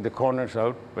 you take the corners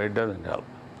out, but it doesn't help.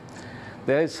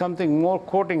 There is something more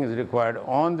coating is required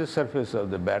on the surface of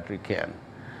the battery can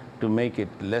to make it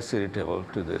less irritable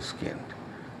to the skin.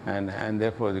 And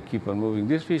therefore they keep on moving.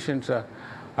 These patients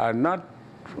are not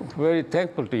very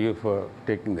thankful to you for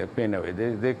taking their pain away.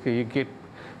 You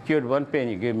cured one pain,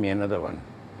 you gave me another one.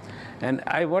 And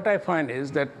what I find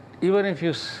is that even if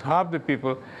you half the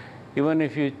people, even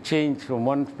if you change from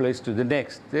one place to the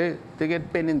next, they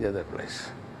get pain in the other place.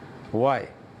 Why?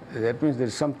 That means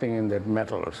there's something in that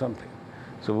metal or something.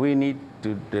 So we need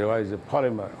to devise a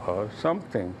polymer or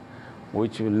something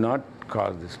which will not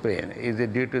cause this pain. Is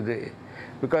it due to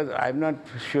because I'm not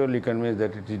surely convinced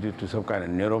that it is due to some kind of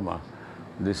neuroma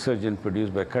the surgeon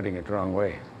produced by cutting it wrong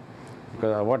way.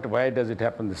 Because why does it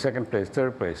happen the second place,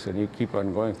 third place, and you keep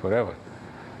on going forever?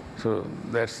 So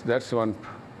that's one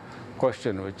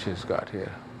question which is got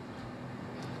here.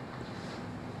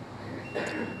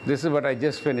 This is what I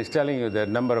just finished telling you, the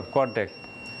number of contacts.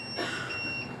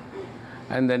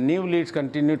 And the new leads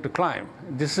continue to climb.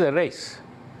 This is a race.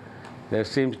 There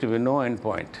seems to be no end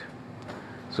point.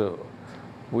 So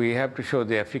we have to show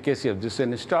the efficacy of this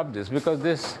and stop this, because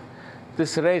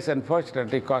this race,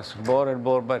 unfortunately, costs more and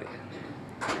more money.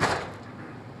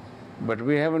 But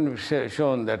we haven't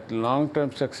shown that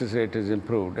long-term success rate is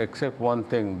improved, except one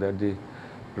thing, that the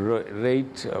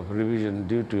rate of revision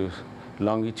due to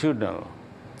longitudinal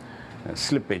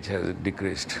slippage has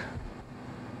decreased.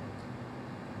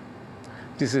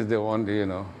 This is the one,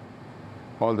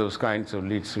 all those kinds of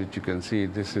leads which you can see.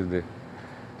 This is the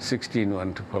 16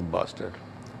 one for Boston.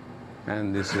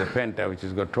 And this is a Penta, which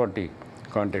has got 20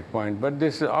 contact points. But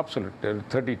this is obsolete.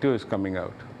 32 is coming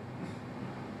out.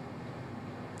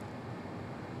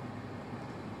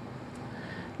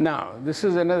 Now, this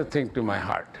is another thing to my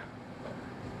heart.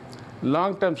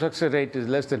 Long-term success rate is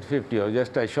less than 50, or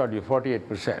just I showed you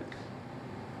 48%.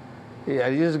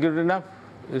 Is it good enough?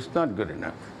 It's not good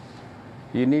enough.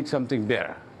 You need something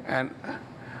better. And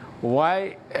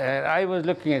why? I was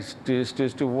looking as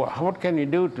to what can you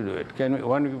do to do it? Can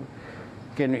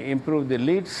you improve the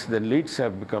leads? The leads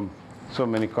have become so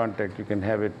many contacts. You can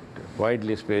have it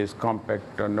widely spaced,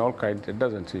 compact, and all kinds. It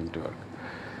doesn't seem to work.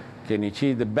 Can you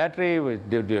change the battery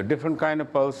with a different kind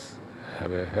of pulse?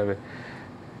 Have a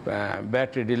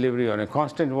battery delivery on a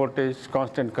constant voltage,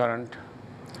 constant current?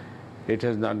 It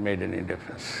has not made any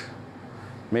difference.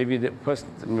 Maybe the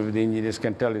engineers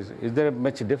can tell us, is there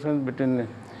much difference between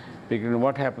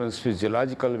what happens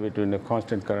physiologically between a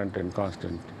constant current and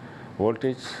constant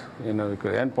voltage?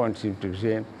 Because endpoints seem to be the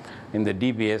same. In the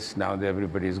DBS, now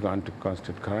everybody's gone to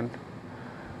constant current.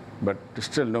 But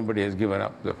still nobody has given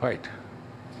up the fight.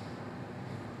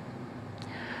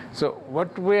 So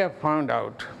what we have found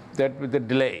out, that with the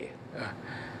delay,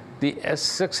 the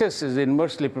success is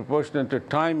inversely proportional to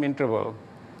time interval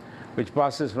which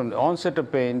passes from the onset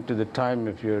of pain to the time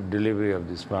of your delivery of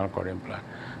the spinal cord implant.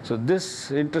 So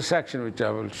this intersection, which I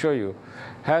will show you,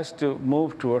 has to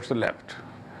move towards the left.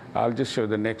 I'll just show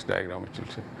the next diagram, which you'll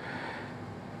see.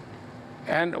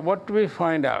 And what we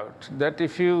find out, that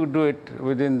if you do it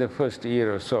within the first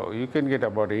year or so, you can get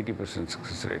about 80%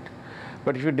 success rate.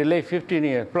 But if you delay 15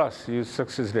 years plus, your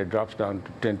success rate drops down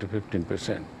to 10 to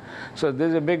 15%. So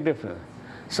there's a big difference.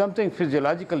 Something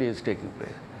physiologically is taking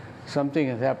place. Something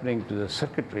is happening to the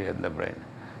circuitry in the brain.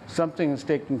 Something is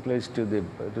taking place to the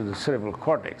cerebral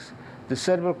cortex. The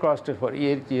cerebral cortex, for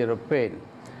each year of pain,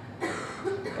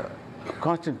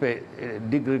 constant pain,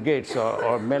 degrades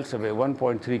or melts away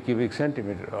 1.3 cubic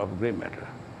centimeter of gray matter.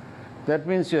 That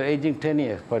means you're aging 10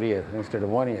 years per year instead of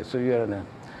 1 year. So you're on a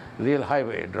real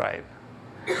highway drive.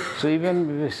 So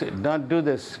even if you not do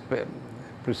this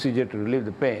procedure to relieve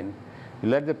the pain, you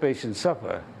let the patient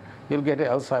suffer, you'll get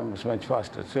Alzheimer's much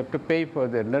faster. So you have to pay for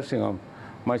their nursing home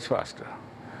much faster.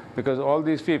 Because all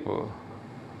these people,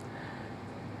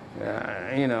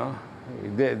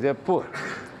 they're poor.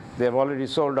 They have already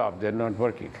sold off. They're not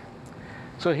working.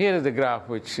 So here is the graph,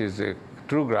 which is a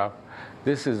true graph.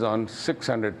 This is on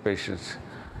 600 patients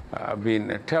being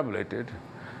tabulated.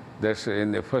 That's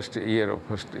in the first year of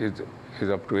is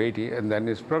up to 80, and then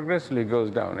it progressively goes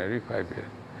down every 5 years.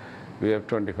 We have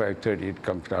 25, 30, it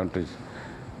comes down to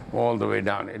all the way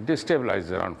down. It destabilizes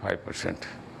around 5%.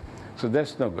 So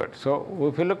that's no good. So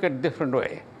if you look at a different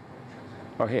way,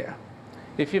 or here,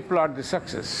 if you plot the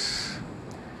success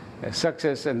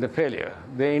and the failure,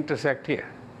 they intersect here.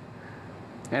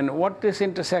 And what this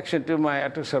intersection, to my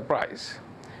utter surprise,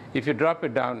 if you drop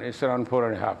it down, it's around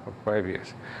 4.5 or 5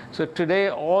 years. So today,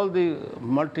 all the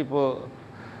multiple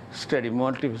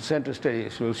center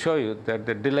studies will show you that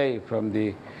the delay from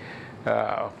the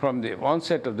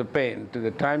onset of the pain to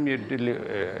the time you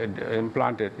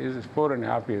implant it is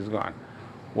 4.5 years gone.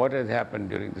 What has happened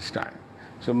during this time?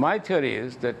 So my theory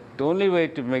is that the only way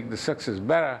to make the success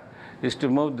better is to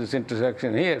move this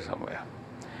intersection here somewhere.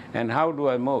 And how do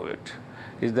I move it?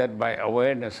 Is that by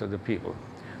awareness of the people.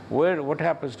 What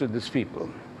happens to these people?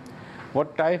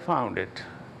 What I found it,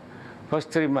 first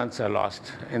 3 months are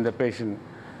lost in the patient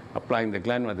applying the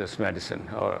grandmother's medicine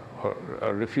or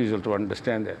refusal to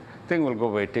understand that. Thing will go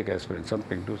away, take aspirin,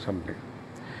 something, do something.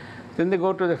 Then they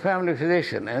go to the family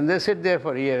physician and they sit there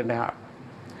for a year and a half.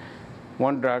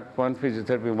 One drug, one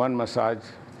physiotherapy, one massage,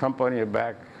 thump on your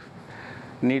back,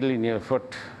 needle in your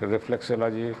foot,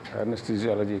 reflexology,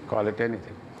 anesthesiology, call it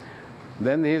anything.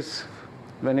 Then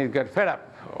when he gets fed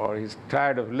up or he's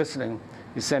tired of listening,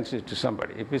 he sends it to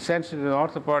somebody. If he sends it to an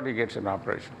orthopod, he gets an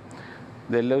operation.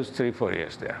 They lose 3-4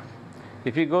 years there.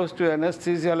 If he goes to an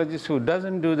anesthesiologist who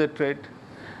doesn't do the trade,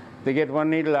 they get one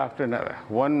needle after another,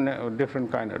 one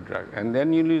different kind of drug, and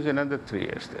then you lose another 3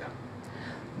 years there.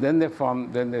 Then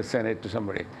they send it to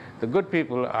somebody. The good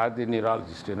people are the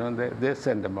neurologists, they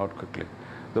send them out quickly.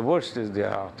 The worst is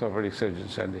the orthopedic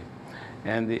surgeons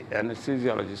and the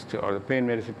anesthesiologists or the pain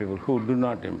medicine people who do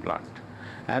not implant.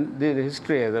 And the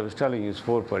history, as I was telling you, is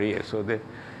 4 per year. So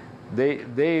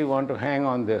they want to hang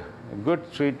on the good,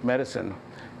 sweet medicine,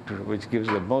 which gives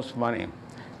the most money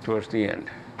towards the end.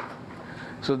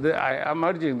 So I'm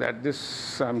urging that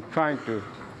I'm trying to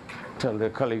tell the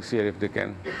colleagues here if they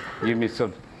can give me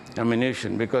some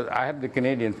ammunition, because I have the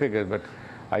Canadian figure, but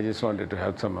I just wanted to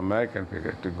have some American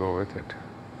figure to go with it.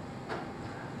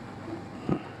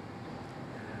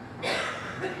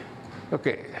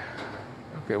 Okay,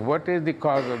 what is the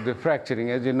cause of the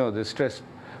fracturing? As you know, the stress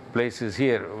place is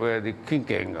here, where the kink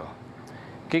angle.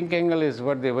 Kink angle is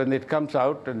when it comes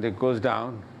out and it goes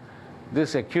down,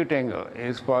 this acute angle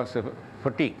is caused by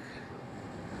fatigue.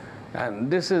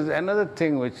 And this is another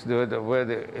thing where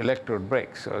the electrode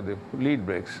breaks or the lead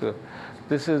breaks. So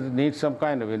this needs some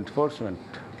kind of enforcement.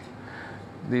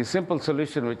 The simple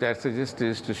solution which I suggest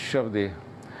is to shove the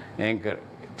anchor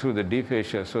through the deep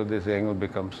fascia so this angle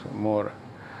becomes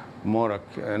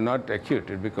not acute,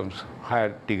 it becomes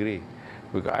higher degree.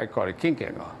 Because I call it kink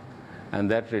angle.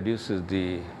 And that reduces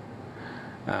the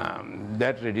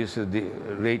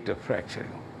rate of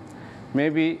fracturing.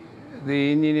 Maybe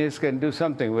the engineers can do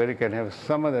something where you can have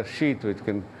some other sheath which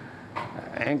can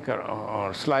anchor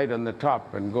or slide on the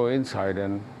top and go inside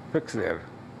and fix there,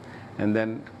 and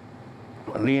then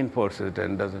reinforce it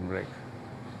and doesn't break.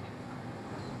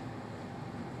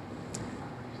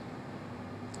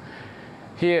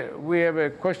 Here we have a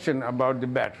question about the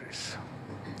batteries.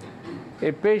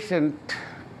 A pain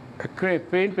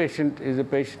patient is a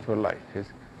patient for life.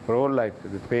 For whole life,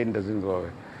 the pain doesn't go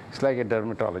away. It's like a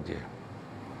dermatology.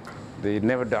 They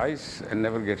never dies and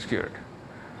never gets cured.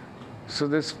 So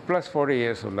this plus 40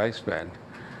 years of lifespan.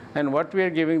 And what we are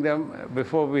giving them,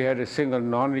 before we had a single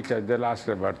non-recharge, they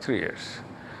lasted about 3 years.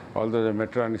 Although the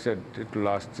Medtronic said it will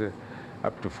last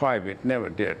up to 5, it never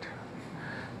did.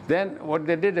 Then what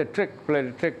they did, played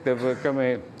a trick, they become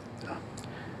a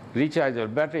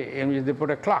rechargeable battery in which they put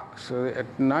a clock. So at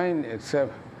 9, at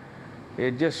 7,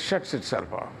 it just shuts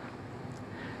itself off.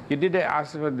 You did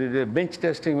a bench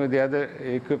testing with the other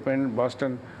equipment.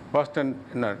 Boston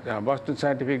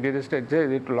Scientific did a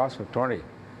study. It will last for 20.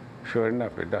 Sure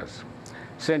enough, it does.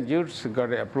 St. Jude's got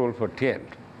an approval for 10.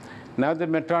 Now the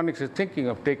Medtronic is thinking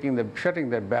of shutting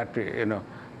that battery,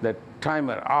 that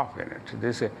timer off in it.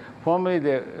 They say, formerly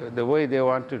the way they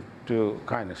wanted to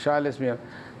kind of silence me,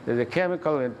 there's a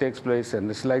chemical that takes place, and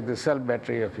it's like the cell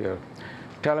battery of your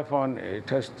telephone.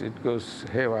 It goes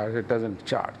haywire, it doesn't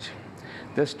charge.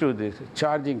 That's true, the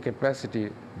charging capacity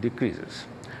decreases.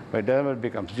 By the time it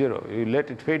becomes 0, you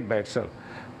let it fade by itself.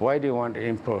 Why do you want to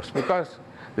enforce? Because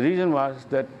the reason was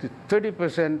that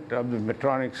 30% of the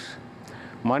Medtronic's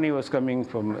money was coming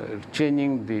from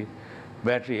changing the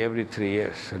battery every 3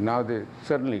 years. And now they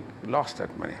suddenly lost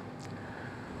that money.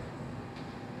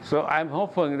 So I'm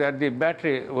hoping that the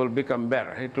battery will become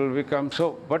better. It will become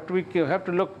so, but we have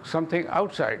to look something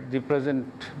outside the present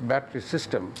battery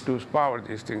system to power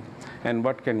these things. And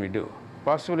what can we do?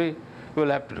 Possibly we'll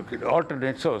have to look at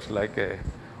alternate source, like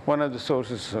one of the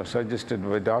sources suggested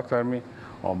by Dr. Army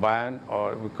or Bayan,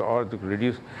 or to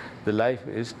reduce the life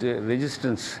is the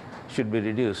resistance should be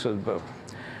reduced. So,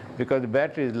 because the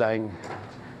battery is lying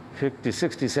 50,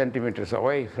 60 centimeters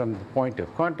away from the point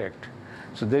of contact,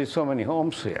 so there is so many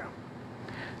ohms here.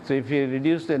 So if you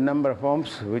reduce the number of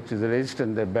ohms, which is the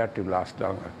resistance, the battery will last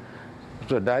longer.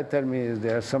 So diathermy is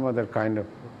there some other kind of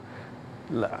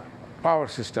power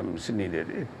system is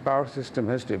needed. Power system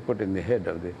has to be put in the head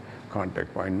of the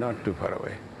contact point, not too far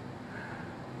away.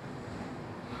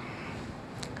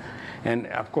 And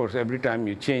of course, every time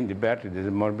you change the battery, there's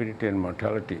a morbidity and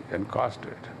mortality and cost to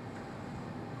it.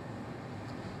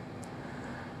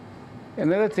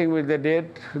 Another thing which they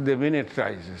did, they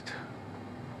miniaturized it.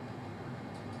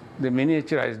 They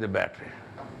miniaturized the battery.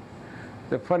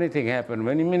 The funny thing happened,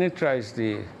 when you miniaturize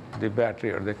the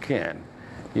battery or the can,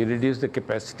 you reduce the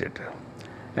capacitor.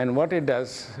 And what it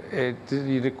does, it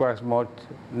requires more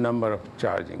number of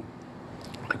charging.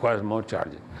 It requires more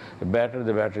charging. The battery,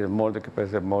 the more the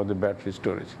capacitor, more the battery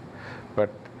storage. But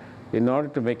in order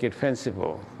to make it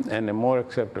fanciful and more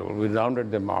acceptable, we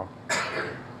rounded them off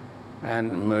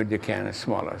and made the can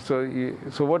smaller. So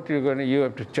what you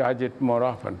have to charge it more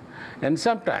often. And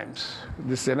sometimes,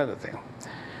 this is another thing,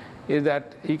 is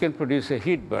that you can produce a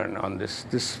heat burn on this.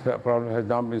 This problem has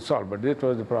not been solved, but this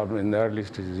was the problem in the early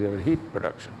stages. You have heat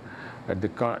production at the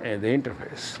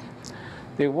interface.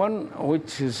 The one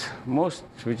which is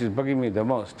bugging me the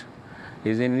most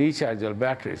is in rechargeable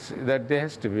batteries, that there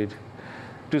has to be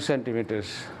 2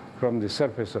 centimeters from the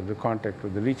surface of the contact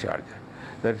with the recharger.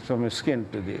 That is from the skin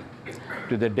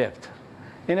to the depth.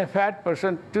 In a fat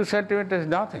person, 2 centimeters is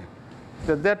nothing.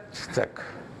 That's thick.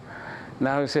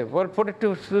 Now you say, well, put it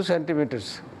 2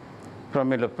 centimeters from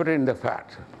below, put it in the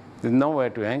fat. There's nowhere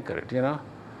to anchor it, you know.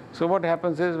 So what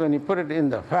happens is when you put it in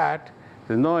the fat,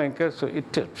 there's no anchor, so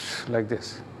it tips like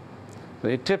this. So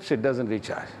it tips, it doesn't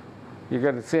recharge. You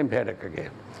get the same headache again.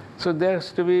 So there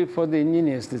has to be, for the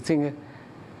engineers, the thing,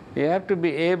 you have to be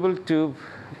able to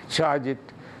charge it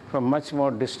from much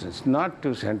more distance, not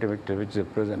 2 centimeters, which is the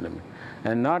present limit.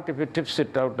 And not if it tips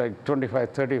it out like 25,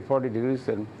 30, 40 degrees,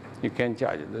 then you can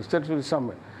charge it. There's certainly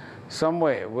some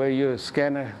way where your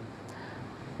scanner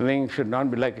ring should not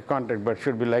be like a contact, but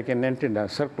should be like an antenna, a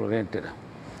circular antenna.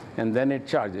 And then it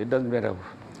charges. It doesn't matter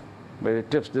whether it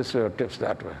tips this way or tips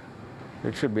that way.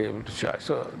 It should be able to charge.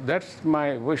 So that's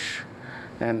my wish,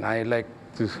 and I like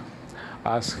to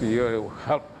ask your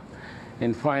help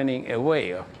in finding a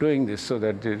way of doing this so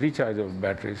that the rechargeable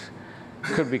batteries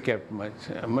could be kept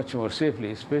much more safely,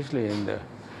 especially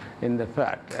in the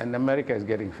fat. And America is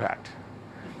getting fat,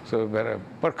 so we better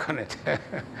work on it.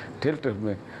 Tilt of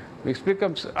me. It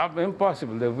becomes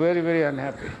impossible. They're very, very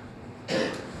unhappy.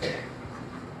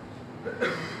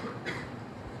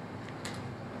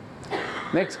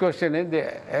 Next question is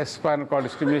the spinal cord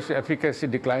stimulation efficacy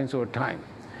declines over time.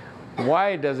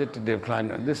 Why does it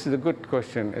decline? This is a good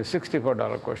question, a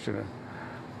 $64 question.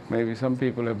 Maybe some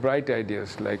people have bright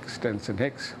ideas like Stenson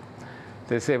Hicks.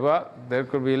 They say, well, there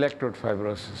could be electrode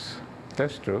fibrosis.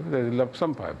 That's true. There's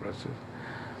some fibrosis.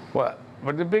 Well,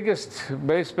 but the biggest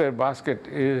base pair basket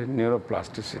is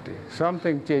neuroplasticity.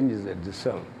 Something changes at the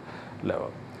cell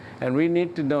level. And we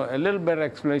need to know a little better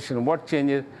explanation of what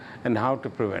changes and how to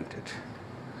prevent it.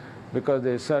 Because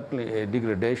there is certainly a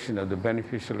degradation of the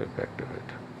beneficial effect of it.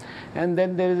 And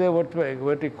then there is what we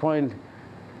coined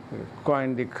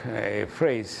a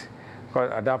phrase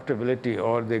called adaptability,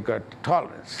 or they got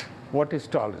tolerance. What is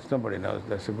tolerance? Nobody knows.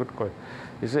 That's a good question.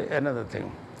 It's another thing.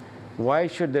 Why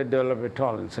should they develop a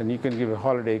tolerance? And you can give a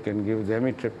holiday, you can give the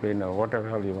amitriptyline or whatever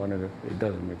hell you want to do. It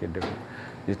doesn't make a difference.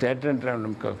 It's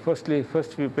random. First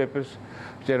few papers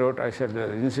which I wrote, I said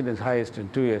the incidence highest in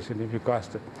 2 years, and if you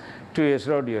cost 2 years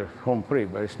road, you're home free,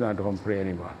 but it's not home free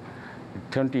anymore.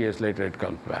 20 years later, it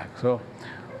comes back. So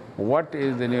what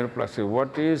is the neuroplasticity?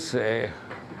 What is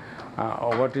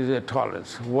a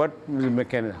tolerance? What is the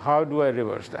mechanism? How do I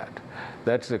reverse that?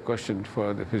 That's the question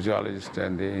for the physiologists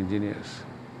and the engineers.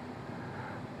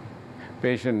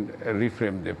 Patient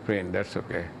reframe their pain, that's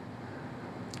okay.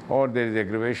 Or there is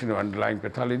aggravation of underlying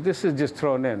pathology. This is just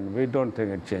thrown in. We don't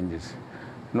think it changes.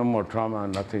 No more trauma,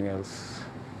 nothing else.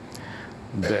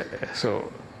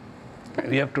 So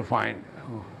we have to find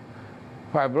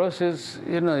fibrosis.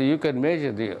 You know, you can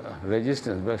measure the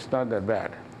resistance, but it's not that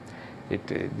bad.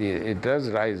 It does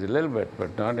rise a little bit,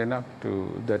 but not enough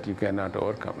that you cannot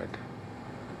overcome it.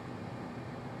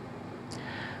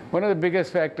 One of the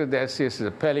biggest factors of the SCS is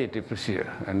a palliative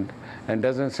procedure and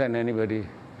doesn't send anybody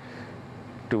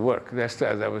to work. That's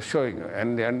as I was showing you.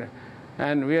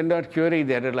 And we are not curing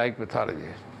the underlying pathology.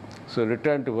 So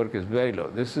return to work is very low.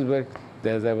 This is where,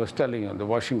 as I was telling you, the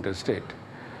Washington state,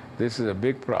 this is a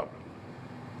big problem.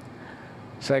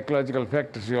 Psychological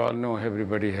factors, you all know,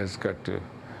 everybody has got to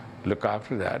look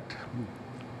after that.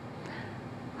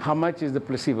 How much is the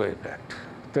placebo effect?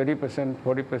 30%,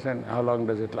 40%, how long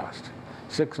does it last?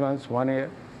 6 months, 1 year?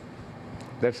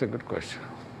 That's a good question.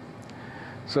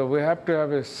 So we have to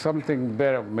have something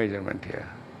better measurement here.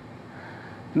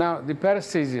 Now, the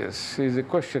paresthesias is a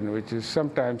question which is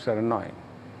sometimes are annoying.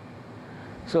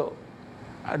 So,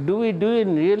 do we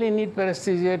really need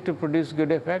paresthesia to produce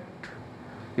good effect?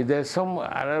 Is there some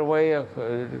other way of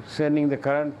sending the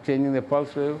current, changing the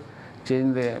pulse wave,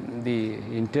 changing the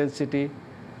intensity,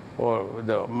 or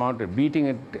the amount of beating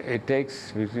it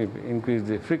takes, which increase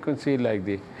the frequency like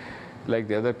the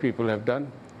other people have done?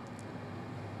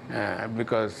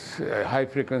 Because high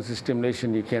frequency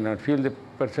stimulation, you cannot feel the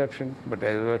perception. But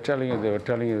as they were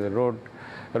telling you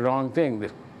the wrong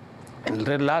thing.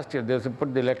 Last year, they said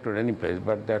put the electrode any place,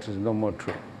 but that is no more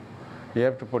true. You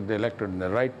have to put the electrode in the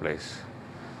right place.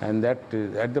 And that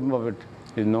is, at the moment,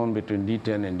 is known between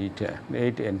D10 and D10,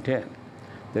 8 and 10.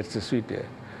 That's the sweet air.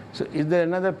 So is there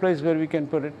another place where we can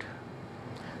put it?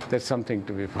 That's something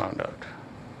to be found out.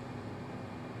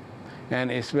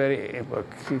 And it's very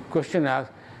question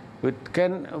asked,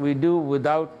 can we do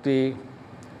without the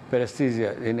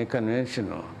paresthesia in a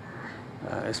conventional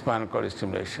spinal cord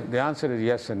stimulation? The answer is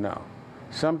yes and no.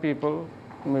 Some people,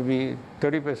 maybe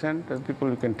 30%, of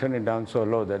people you can turn it down so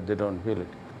low that they don't feel it,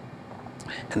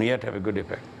 and yet have a good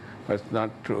effect. But it's not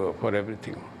true for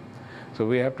everything. So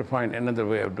we have to find another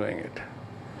way of doing it.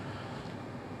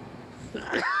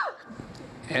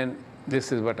 And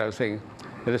this is what I was saying,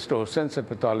 restore sensor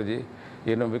pathology,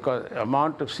 because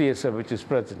amount of CSF which is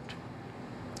present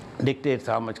dictates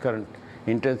how much current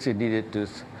intensity needed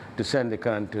to send the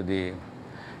current to the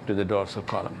dorsal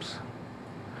columns.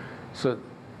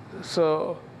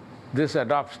 So this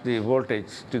adopts the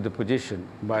voltage to the position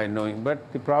by knowing.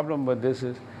 But the problem with this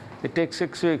is it takes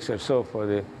 6 weeks or so for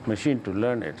the machine to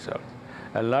learn itself.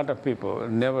 A lot of people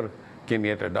never can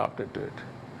get adopted to it.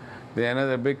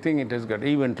 Another big thing, it has got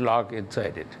event log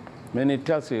inside it. When it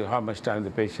tells you how much time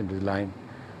the patient is lying,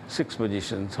 6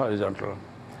 positions, horizontal,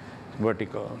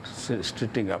 vertical,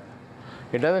 sitting up.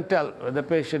 It doesn't tell whether the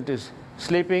patient is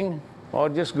sleeping or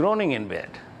just groaning in bed.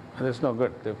 That's no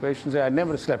good. The patient says, I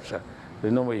never slept, sir.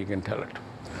 There's no way you can tell it.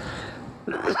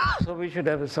 So we should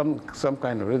have some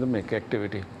kind of rhythmic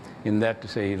activity in that to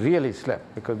say he really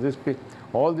slept, because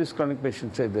all these chronic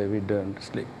patients say that we don't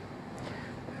sleep.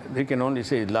 They can only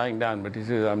say lying down, but he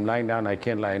says, I'm lying down, I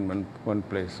can't lie in one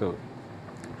place. So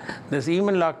this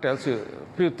even log tells you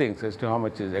a few things as to how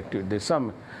much is active. There's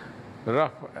some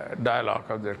rough dialogue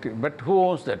of the activity. But who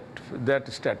owns that? That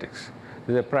is statics.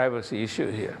 There's a privacy issue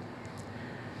here.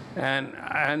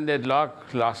 And that log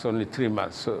lasts only 3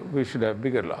 months, so we should have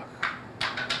bigger log.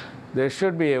 There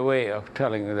should be a way of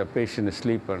telling whether the patient is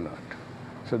asleep or not.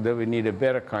 So that we need a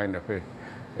better kind of a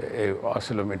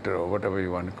oscillometer or whatever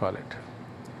you want to call it.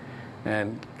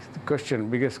 And the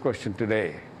biggest question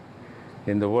today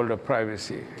in the world of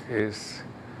privacy is,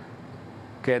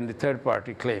 can the third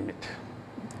party claim it?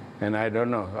 And I don't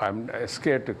know. I'm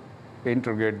scared to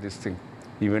interrogate this thing,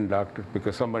 even doctors,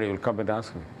 because somebody will come and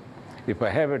ask me. If I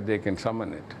have it, they can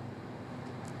summon it.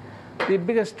 The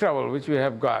biggest trouble which we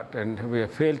have got, and we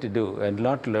have failed to do and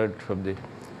not learned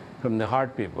from the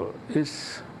heart people,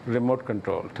 is remote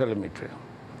control, telemetry.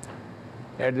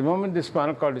 At the moment the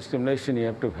spinal cord stimulation, you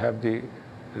have to have the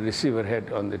receiver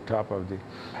head on the top of the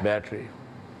battery.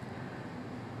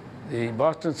 The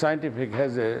Boston Scientific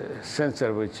has a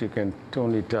sensor which you can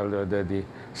only tell whether the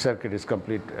circuit is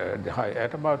complete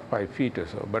at about 5 feet or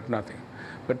so, but nothing.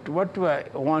 But what I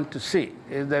want to see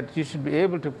is that you should be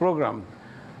able to program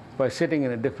by sitting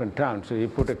in a different town. So you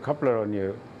put a coupler on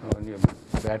your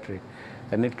battery,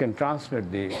 and it can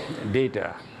transmit the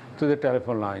data to the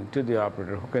telephone line, to the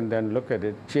operator, who can then look at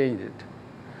it, change it.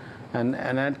 And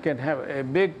it can have a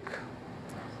big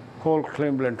whole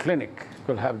Cleveland clinic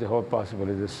will have the whole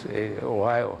possibility. This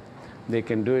Ohio, they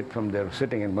can do it from there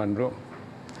sitting in one room.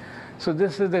 So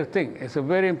this is the thing. It's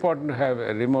very important to have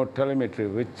a remote telemetry,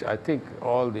 which I think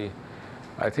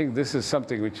this is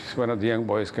something which one of the young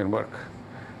boys can work,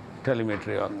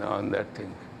 telemetry on that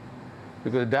thing.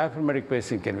 Because diaphragmatic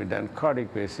pacing can be done,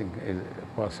 cardiac pacing is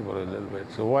possible a little bit.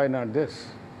 So why not this?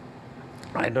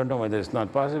 I don't know whether it's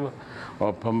not possible,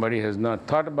 or somebody has not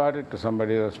thought about it, or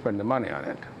somebody has spent the money on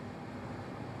it.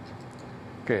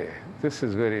 Okay, this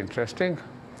is very interesting.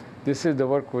 This is the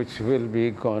work which will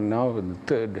be gone now with the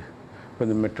third. For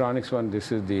the Medtronics one,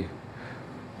 this is the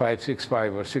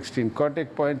 565 or 16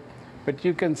 contact point. But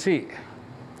you can see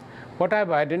what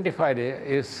I've identified here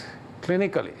is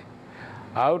clinically,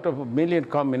 out of a million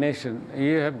combination,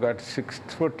 you have got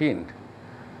 14,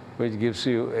 which gives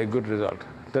you a good result.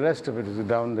 The rest of it is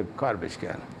down the garbage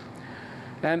can.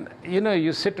 And you know,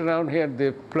 you sit around here,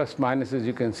 the plus minuses,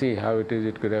 you can see how it is.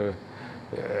 It could have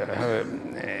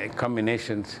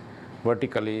combinations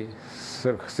vertically,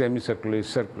 semicircularly,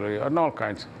 circularly, and all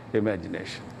kinds of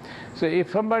imagination. So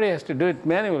if somebody has to do it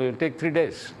manually, it will take 3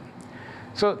 days.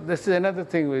 So this is another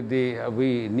thing with the,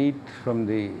 we need from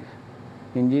the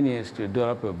engineers to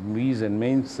develop a means and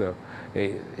means of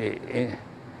a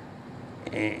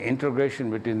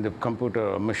integration between the computer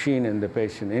or machine and the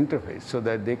patient interface so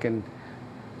that they can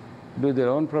do their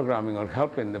own programming or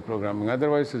help in the programming.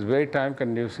 Otherwise, it's very time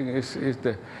consuming.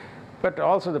 But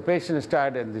also the patient is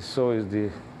tired, and so is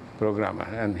the programmer,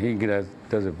 and he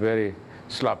does a very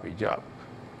sloppy job.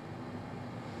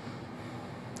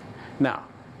 Now,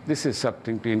 this is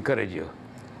something to encourage you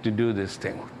to do this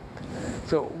thing.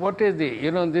 So what is the,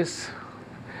 you know, this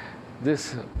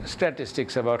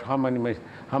statistics about how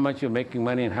much you're making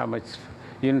money and how much,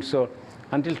 you know, so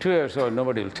until 2 years old,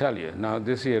 nobody will tell you. Now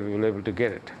this year we will be able to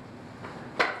get it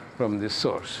from this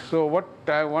source. So what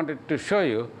I wanted to show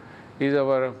you is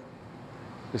our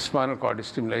spinal cord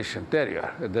stimulation. There you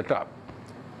are at the top.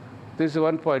 This is a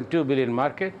 1.2 billion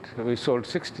market. We sold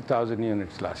 60,000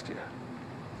 units last year.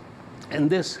 And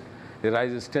this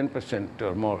rises 10%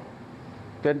 or more.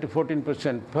 10 to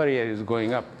 14% per year is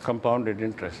going up. Compounded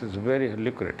interest is very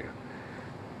lucrative.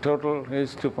 Total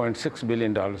is $2.6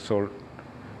 billion sold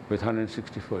with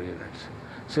 164 units.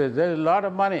 So there's a lot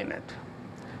of money in it.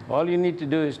 All you need to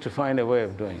do is to find a way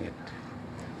of doing it.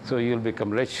 So you'll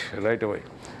become rich right away.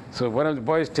 So one of the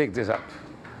boys take this up.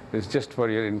 It's just for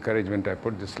your encouragement I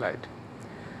put this slide.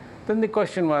 Then the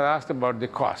question was asked about the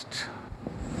cost.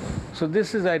 So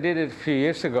this is, I did it a few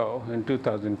years ago, in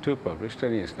 2002 published,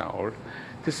 10 years now old.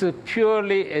 This is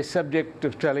purely a subject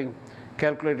of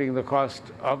calculating the cost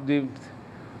of the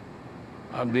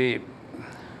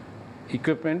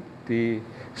equipment, the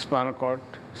spinal cord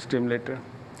stimulator,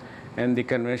 and the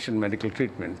conventional medical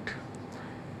treatment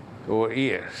over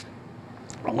years.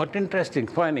 What interesting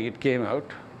finding, it came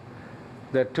out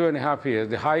that 2.5 years,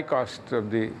 the high cost of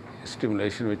the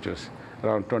stimulation, which was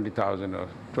around 20,000 or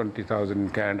 20,000 in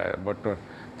Canada, about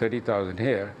 30,000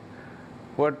 here.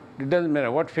 It doesn't matter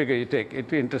what figure you take,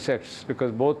 it intersects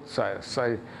because both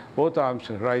arms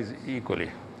rise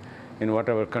equally in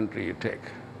whatever country you take.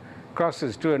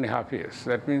 Crosses 2.5 years.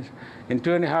 That means in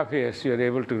 2.5 years you are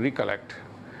able to recollect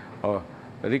or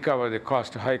recover the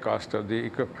high cost of the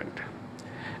equipment.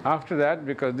 After that,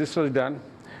 because this was done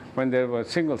when there was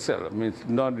single cell, means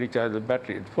non-rechargeable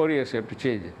battery, in 4 years you have to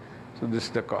change it. So this is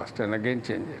the cost, and again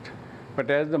change it.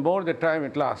 But as the more the time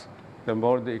it lasts, the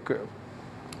more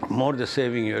the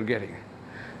saving you are getting.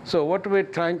 So what we're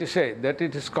trying to say, that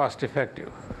it is cost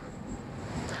effective.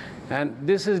 And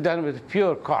this is done with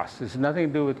pure cost. It's nothing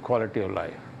to do with quality of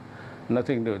life.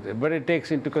 Nothing to do with it. But it takes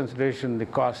into consideration the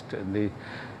cost and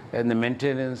the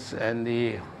maintenance and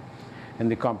the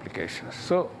complications.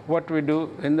 So what we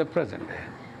do in the present day.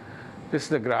 This is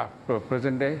the graph for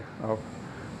present day of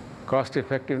cost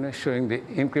effectiveness showing the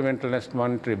incremental net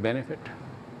monetary benefit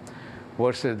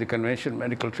versus the conventional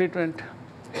medical treatment.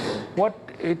 What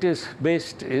it is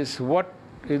based is what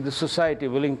is the society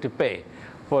willing to pay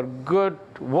for good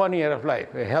 1 year of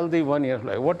life, a healthy 1 year of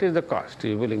life. What is the cost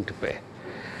you're willing to pay?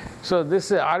 So this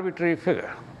is an arbitrary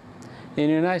figure. In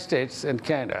the United States and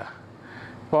Canada,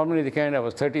 formerly the Canada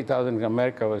was 30,000,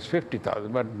 America was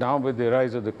 50,000, but now with the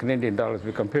rise of the Canadian dollar, it's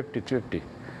become 50-50.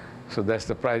 So that's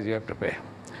the price you have to pay.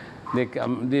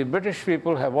 The British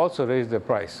people have also raised the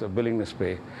price of willingness to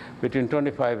pay between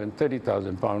 25 and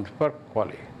 30,000 pounds per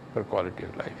quality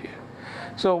of life here.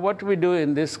 So what we do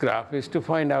in this graph is to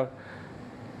find out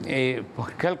a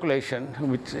calculation,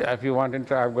 which if you want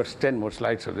to, I've got 10 more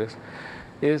slides of this,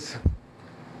 is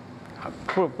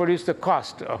produce the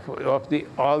cost of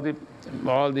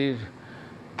all the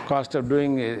cost of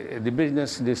doing the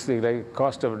business, this thing, like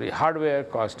cost of the hardware,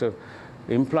 cost of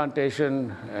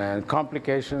implantation and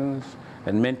complications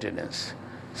and maintenance.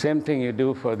 Same thing you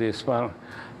do for the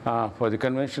for the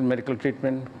conventional medical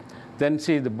treatment. Then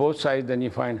see the both sides, then you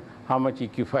find how much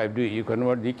EQ5 do. You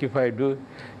convert the EQ5 do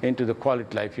into the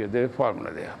quality life here. There's a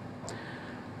formula there.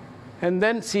 And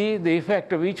then see the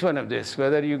effect of each one of this,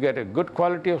 whether you get a good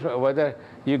quality of, whether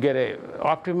you get a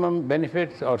optimum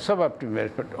benefit or suboptimum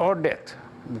benefit or death.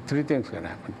 The three things can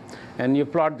happen. And you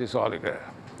plot this all together.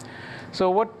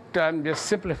 So what I'm just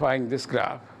simplifying this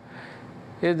graph.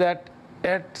 is that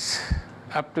at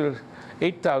up to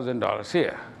 $8,000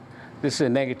 here, this is a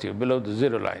negative below the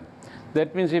zero line.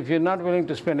 That means if you're not willing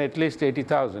to spend at least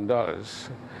 $80,000,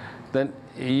 then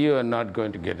you are not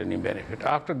going to get any benefit.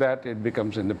 After that, it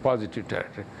becomes in the positive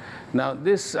territory. Now,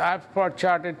 this I've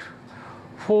charted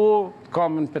 4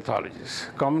 common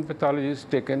pathologies. Common pathologies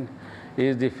taken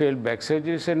is the failed back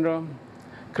surgery syndrome,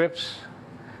 CRIPS,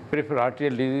 peripheral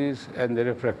arterial disease, and the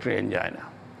refractory angina.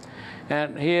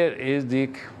 And here is the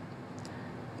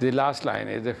last line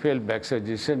is the failed back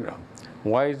surgery syndrome.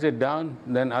 Why is it down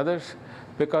than others?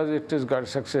 Because it has got a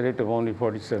success rate of only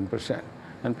 47%,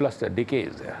 and plus the decay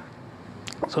is there.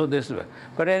 So this,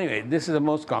 but anyway, this is the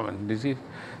most common disease.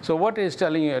 So what is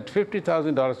telling you at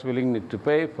 $50,000 willingness to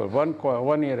pay for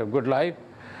 1 year of good life,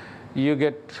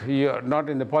 you're not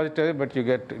in the positive, but you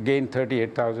gain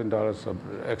 $38,000 of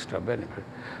extra benefit.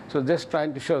 So just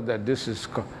trying to show that this is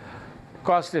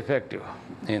cost effective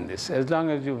in this, as long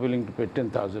as you're willing to pay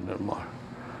 $10,000 or more.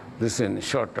 This is in the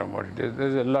short term what it is.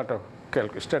 There's a lot of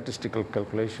statistical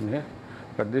calculation here,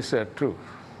 but this is a true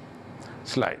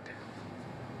slide.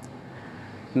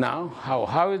 Now,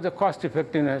 how is the cost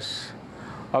effectiveness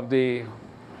of the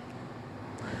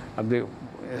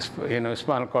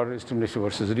spinal cord stimulation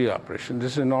versus reoperation?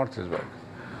 This is North's work.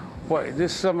 Why?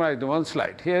 This summarized in one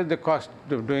slide. Here's the cost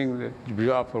of doing the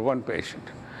job for one patient.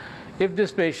 If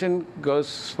this patient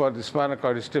goes for the spinal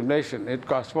cord stimulation, it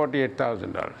costs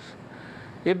 $48,000.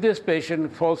 If this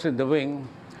patient falls in the wing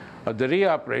of the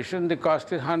reoperation, the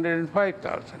cost is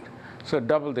 $105,000. So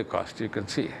double the cost, you can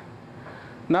see.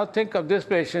 Now think of this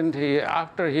patient,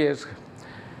 after he has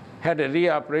had a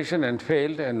reoperation and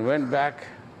failed and went back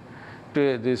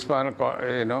to the spinal cord,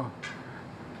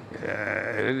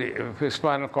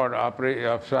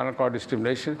 spinal cord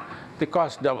stimulation, the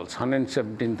cost doubles,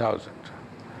 $117,000.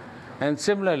 And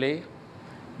similarly,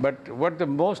 but what the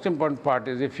most important part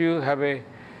is, if you have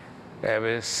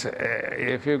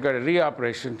if you've got a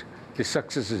reoperation, the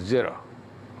success is 0.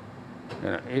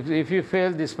 If you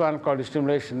fail the spinal cord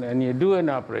stimulation and you do an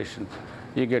operation,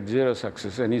 you get 0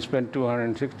 success, and you spend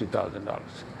 $260,000.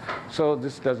 So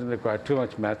this doesn't require too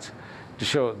much maths to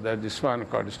show that the spinal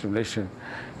cord stimulation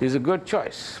is a good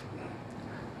choice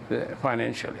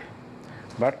financially.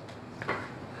 But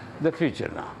the future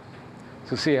now,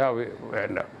 to see how we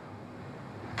end up.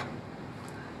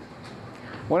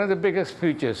 One of the biggest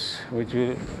features which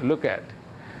we look at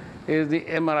is the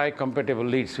MRI compatible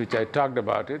leads, which I talked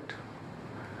about it,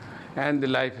 and the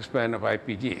lifespan of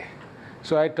IPG.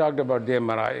 So I talked about the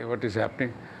MRI, what is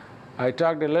happening. I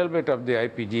talked a little bit of the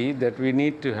IPG, that we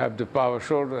need to have the power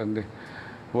source, and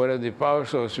one of the power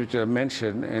sources which I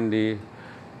mentioned in the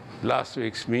last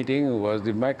week's meeting was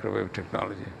the microwave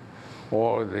technology,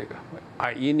 or the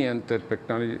ion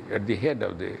technology at the head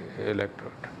of the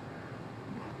electrode.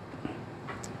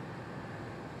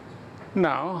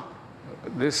 Now,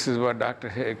 this is what Dr.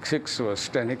 Hicks was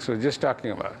just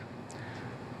talking about,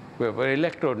 where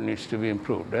electrode needs to be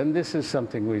improved. And this is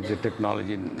something which the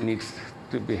technology needs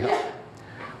to be helped.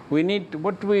 We need,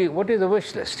 what is the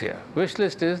wish list here? Wish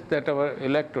list is that our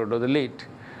electrode or the lead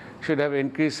should have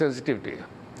increased sensitivity,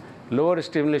 lower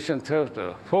stimulation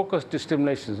threshold, focused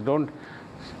stimulations. Don't,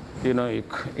 in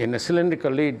a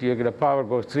cylindrical lead, you get a power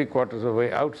goes 3/4 of the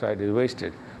way outside is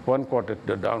wasted,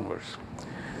 1/4 downwards.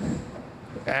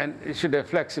 And it should have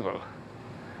flexible,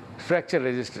 fracture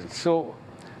resistance. So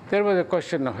there was a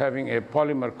question of having a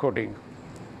polymer coating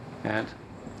and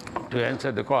to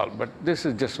answer the call, but this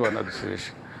is just one of the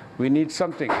solutions. We need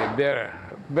something, a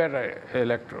better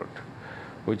electrode,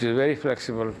 which is very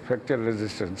flexible, fracture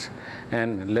resistance,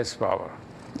 and less power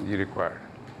you require.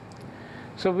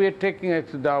 So we are taking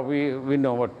it now, we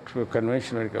know what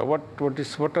conventional,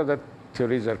 what other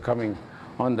theories are coming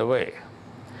on the way.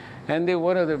 And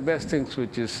one of the best things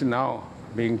which is now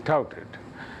being touted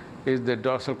is the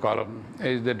dorsal column,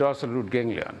 is the dorsal root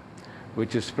ganglion,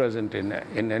 which is present in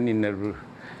any nerve,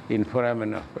 in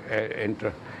foramen of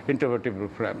intervertebral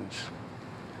foramens.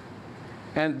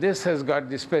 And this has got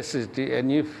the specificity,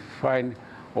 and you find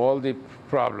all the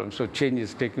problems or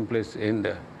changes taking place in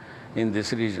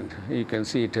this region. You can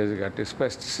see it has got a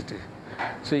spasticity.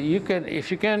 So you can,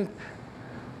 if you can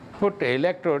put an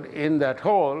electrode in that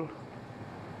hole,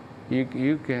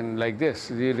 you can, like this,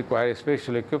 you require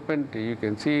special equipment. You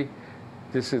can see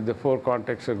this is the 4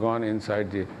 contacts are gone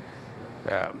inside the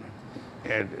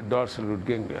dorsal root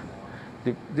ganglion.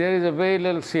 There is a very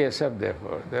little CSF,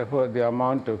 therefore the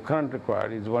amount of current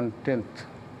required is 1/10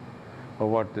 of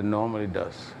what it normally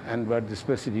does. And but the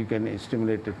specificity, you can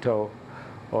stimulate the toe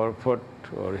or foot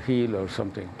or heel or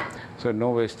something. So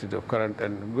no wastage of current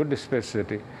and good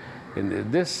specificity in this.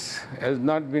 This has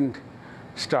not been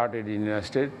started in the United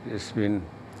States.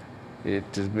 It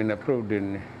has been approved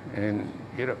in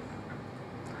Europe.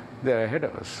 They're ahead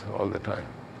of us all the time.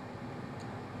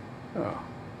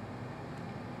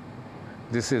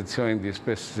 This is showing the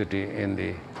specificity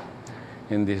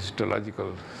in the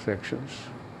histological sections.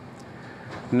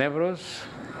 Nevros,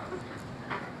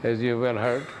 as you well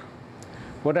heard.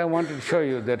 What I wanted to show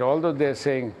you that although they're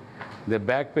saying the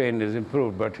back pain is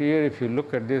improved, but here if you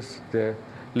look at this, the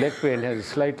leg pain has a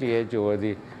slightly edge over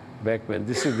the back pain.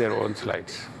 This is their own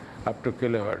slides, up to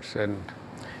kilohertz. And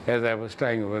as I was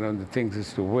trying, one of the things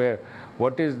is to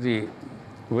what is the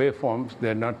waveforms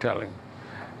they're not telling,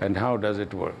 and how does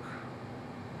it work,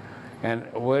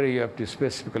 and where you have to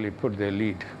specifically put their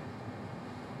lead.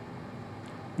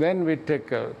 Then we take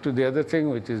to the other thing,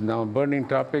 which is now a burning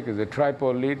topic, is the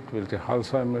tripole lead with the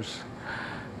Alzheimer's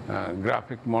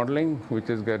graphic modeling, which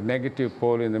has got negative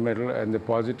pole in the middle and the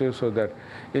positive, so that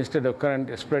instead of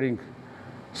current spreading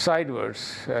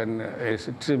sidewards and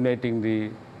stimulating the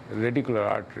radicular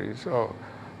arteries or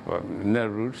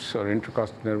nerve roots or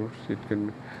intercostal nerve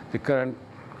roots, the current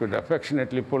could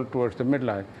affectionately pull towards the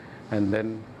midline and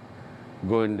then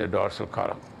go in the dorsal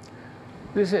column.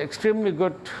 This is an extremely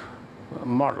good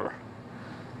model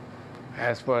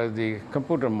as far as the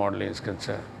computer modeling is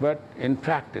concerned, but in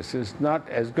practice it's not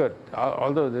as good,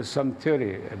 although there's some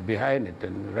theory behind it,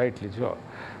 and rightly so,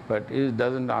 but it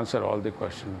doesn't answer all the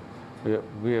questions.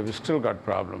 We have still got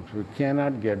problems. We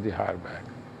cannot get the hair back.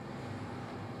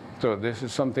 So this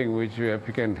is something which we have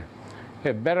become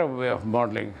a better way of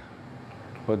modeling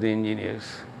for the engineers,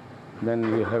 then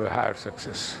we'll have a higher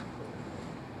success.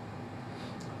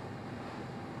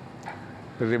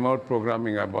 The remote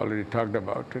programming, I've already talked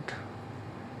about it.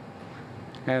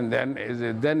 And then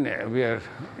we are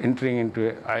entering into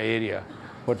an area,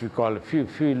 what we call a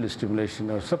field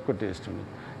stimulation or subcutaneous stimulation.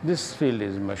 This field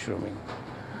is mushrooming.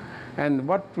 And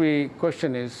what we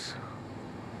question is,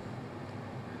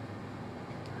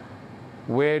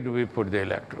 where do we put the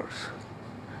electrodes?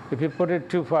 If you put it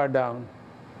too far down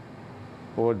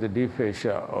over the deep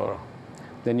fascia,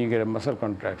 then you get a muscle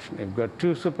contraction. If you've got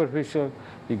too superficial,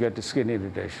 you get a skin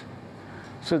irritation.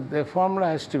 So the formula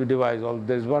has to be devised.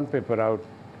 There's one paper out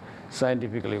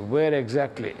scientifically where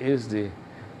exactly is the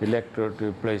electrode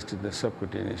to be placed in the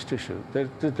subcutaneous tissue. This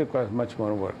requires much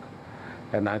more work.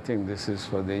 And I think this is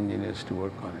for the engineers to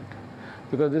work on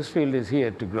it. Because this field is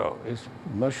here to grow. It's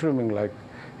mushrooming like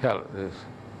hell.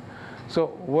 So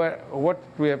what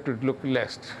we have to look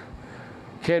less,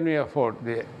 can we afford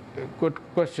the good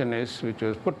question is, which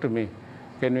was put to me,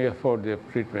 can we afford the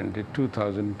treatment in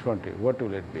 2020? What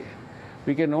will it be?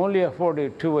 We can only afford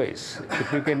it two ways.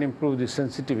 If we can improve the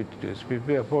sensitivity to it,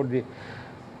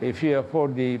 if you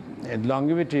afford the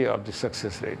longevity of the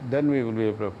success rate, then we will be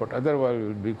able to afford. Otherwise,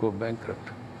 we will go bankrupt.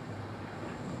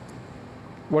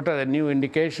 What are the new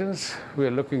indications? We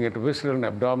are looking at visceral and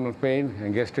abdominal pain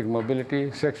and gastric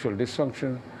mobility, sexual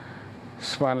dysfunction,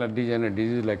 spinal degenerative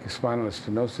disease like spinal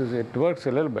stenosis. It works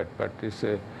a little bit, but it's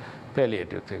a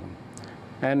palliative thing.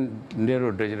 And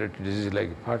neurodegenerative disease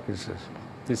like Parkinson's.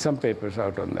 There's some papers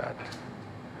out on that.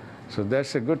 So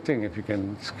that's a good thing if you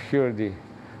can cure the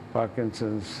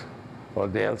Parkinson's or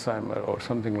the Alzheimer or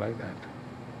something like that.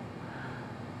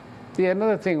 The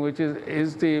another thing which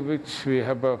we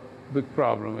have a big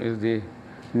problem is the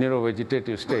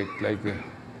neurovegetative state, like the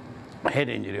head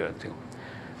injury or thing.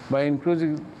 By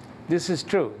increasing, this is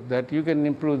true, that you can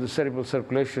improve the cerebral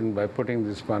circulation by putting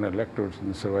the spinal electrodes in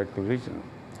the cervical region.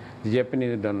 The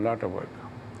Japanese have done a lot of work.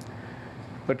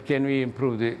 But can we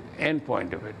improve the end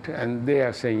point of it? And they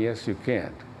are saying, yes, you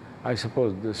can. I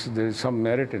suppose there is some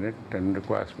merit in it and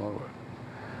requires more work.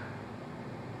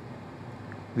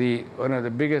 One of the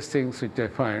biggest things which I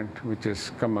find, which has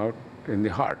come out in the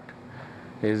heart,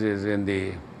 is in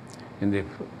the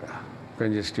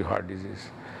congestive heart disease.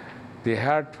 The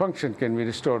heart function can be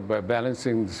restored by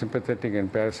balancing the sympathetic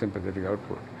and parasympathetic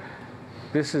output.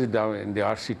 This is down in the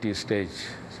RCT stage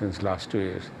since last 2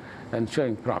 years and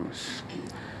showing promise.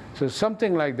 So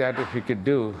something like that, if we could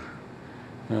do,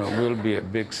 will be a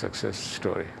big success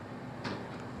story.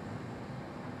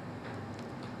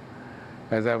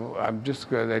 As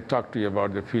I talked to you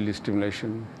about the field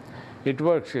stimulation, it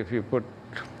works if you put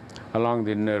along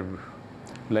the nerve,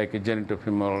 like a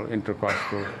genitofemoral,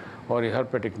 intercostal, or a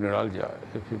herpetic neuralgia.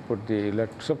 If you put the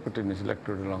subcutaneous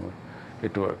electrode along,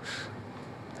 it works.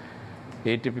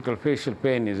 Atypical facial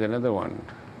pain is another one,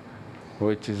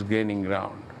 which is gaining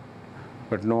ground,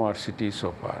 but no RCT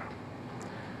so far.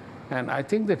 And I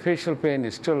think the facial pain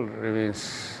is still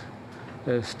remains,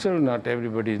 still not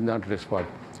everybody is not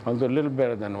responding, although a little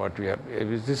better than what we have.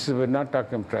 We're not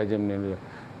talking trigeminal,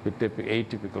 we're taking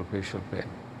atypical facial pain.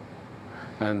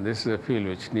 And this is a field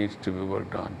which needs to be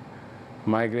worked on.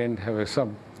 Migraine have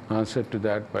some answer to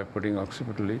that by putting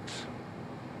occipital leads.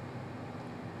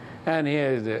 And here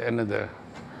is another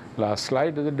last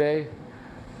slide of the day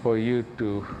for you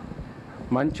to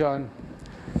munch on.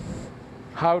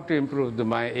 How to improve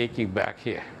my aching back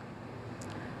here.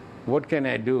 What can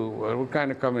I do? Well, what kind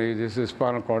of combination? This is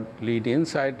spinal cord lead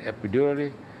inside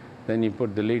epidurally. Then you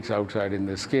put the leads outside in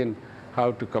the skin.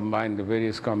 How to combine the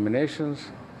various combinations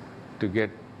to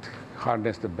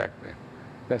harness the back pain.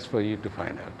 That's for you to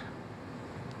find out.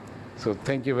 So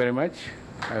thank you very much.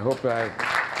 I hope I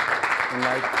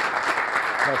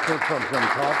put from some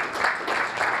thought.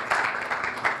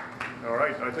 All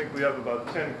right, I think we have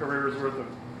about 10 careers worth of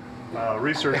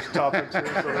research topics here,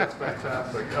 so that's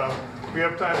fantastic. We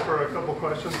have time for a couple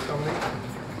questions, Tony.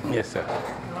 Yes, sir.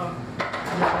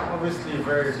 Obviously, a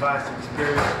very vast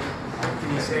experience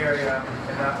in this area,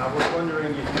 and I was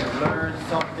wondering if you learned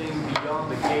something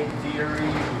beyond the gate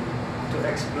theory to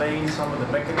explain some of the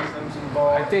mechanisms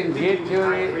involved. I think gate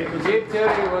theory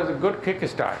was a good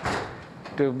kickstart,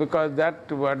 because at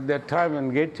that time when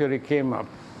gate theory came up,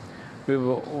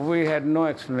 we had no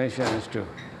explanation as to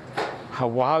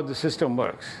how the system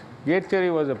works. Gate theory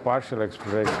was a partial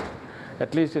explanation.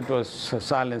 At least it was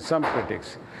silent some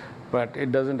critics, but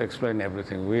it doesn't explain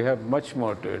everything. We have much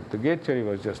more to it. The gate theory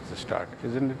was just the start,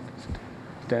 isn't it?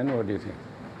 Stan, what do you think?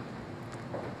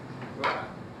 Well,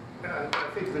 I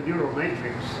think the neural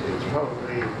matrix is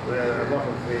probably where a lot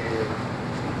of the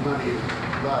money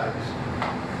lies,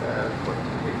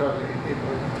 because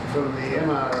from the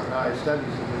MRI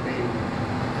studies that have been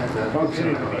and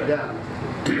continue to be done,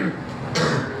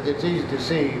 it's easy to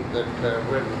see that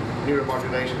when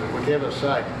neuromodulation at whichever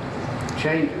site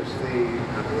changes,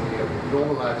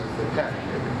 normalizes the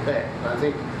pattern back. I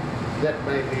think that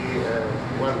may be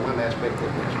one aspect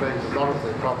that explains a lot of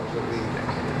the problems that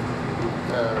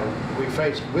we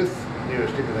face with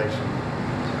neurostimulation.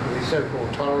 The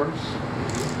so-called tolerance,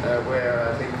 where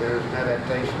I think there is an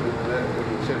adaptation in the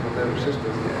central nervous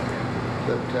system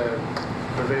that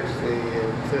prevents the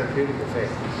therapeutic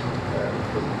effect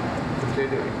from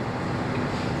continuing.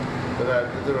 But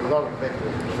there are a lot of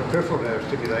mechanisms for peripheral nerve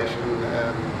stimulation.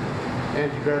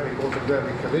 Antigravic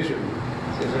autogravic collision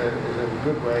is a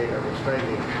good way of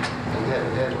explaining, and that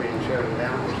has been shown in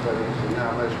animal studies, and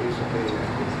now most recently in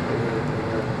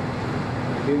a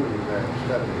human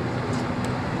study.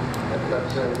 But I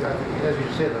think, as you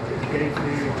said, I think gate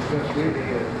theory is just really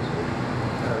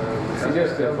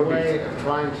a way of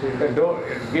trying to... The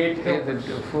gate is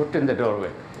the foot in the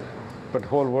doorway, but the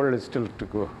whole world is still to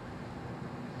go.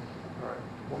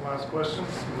 One last question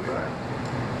in the back.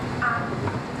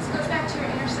 This goes back to your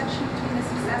intersection between the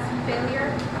success and failure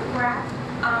graph.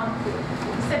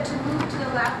 You said to move to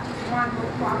the left, you want more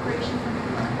cooperation from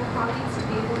your clinical colleagues to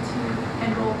be able to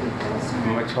enroll people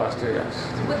sooner. Much faster, yes.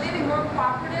 Would they be more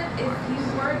cooperative if you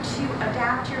were to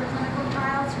adapt your clinical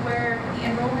trials where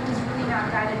the enrollment is really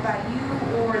not guided by you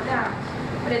or them,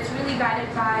 but it's really guided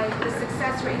by the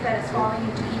success rate that is falling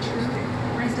into each group?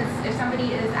 For instance, if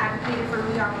somebody is advocated for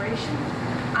reoperation,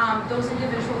 those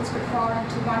individuals could fall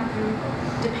into one group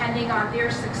depending on their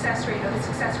success rate or the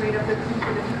success rate of the group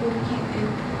or the people who came in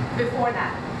before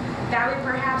that. That way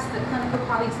perhaps the clinical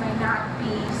colleagues might not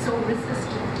be so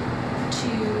resistant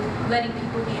to letting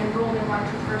people be enrolled in one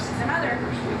group versus another.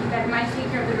 That might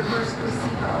take care of the reverse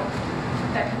placebo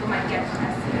that people might get from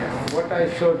SCS. What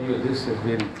I showed you, this has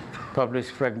been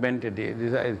published fragmented.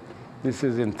 This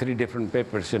is in 3 different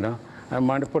papers, you know. I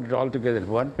want to put it all together in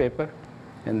one paper.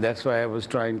 And that's why I was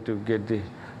trying to get the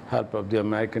help of the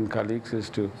American colleagues, is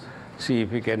to see if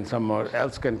we can someone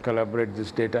else can collaborate this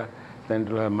data, then it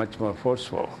will have much more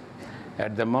forceful.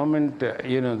 At the moment,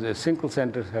 the single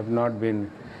centers have not been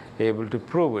able to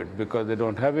prove it because they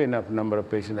don't have enough number of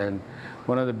patients. And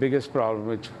one of the biggest problems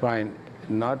which I find,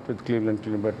 not with Cleveland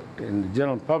Clinic, but in the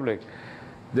general public,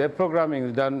 their programming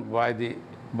is done by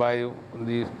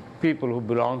the people who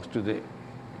belongs to the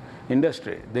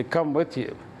industry. They come with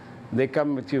you. They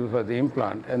come with you for the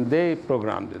implant, and they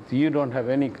programmed it. You don't have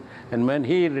any, and when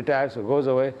he retires or goes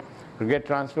away or get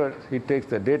transferred, he takes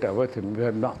the data with him. We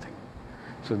have nothing.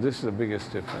 So this is the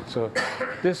biggest difference. So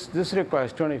this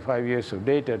requires 25 years of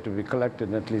data to be collected,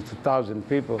 and at least 1,000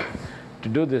 people to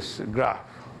do this graph.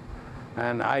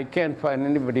 And I can't find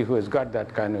anybody who has got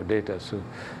that kind of data. So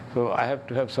I have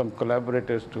to have some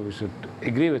collaborators who should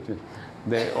agree with me.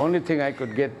 The only thing I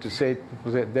could get to say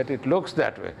that it looks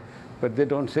that way, but they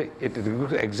don't say it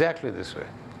looks exactly this way.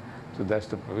 So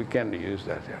we can't use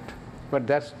that yet. But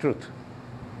that's truth.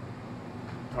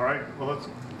 All right, well, let's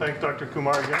thank Dr.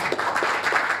 Kumar again.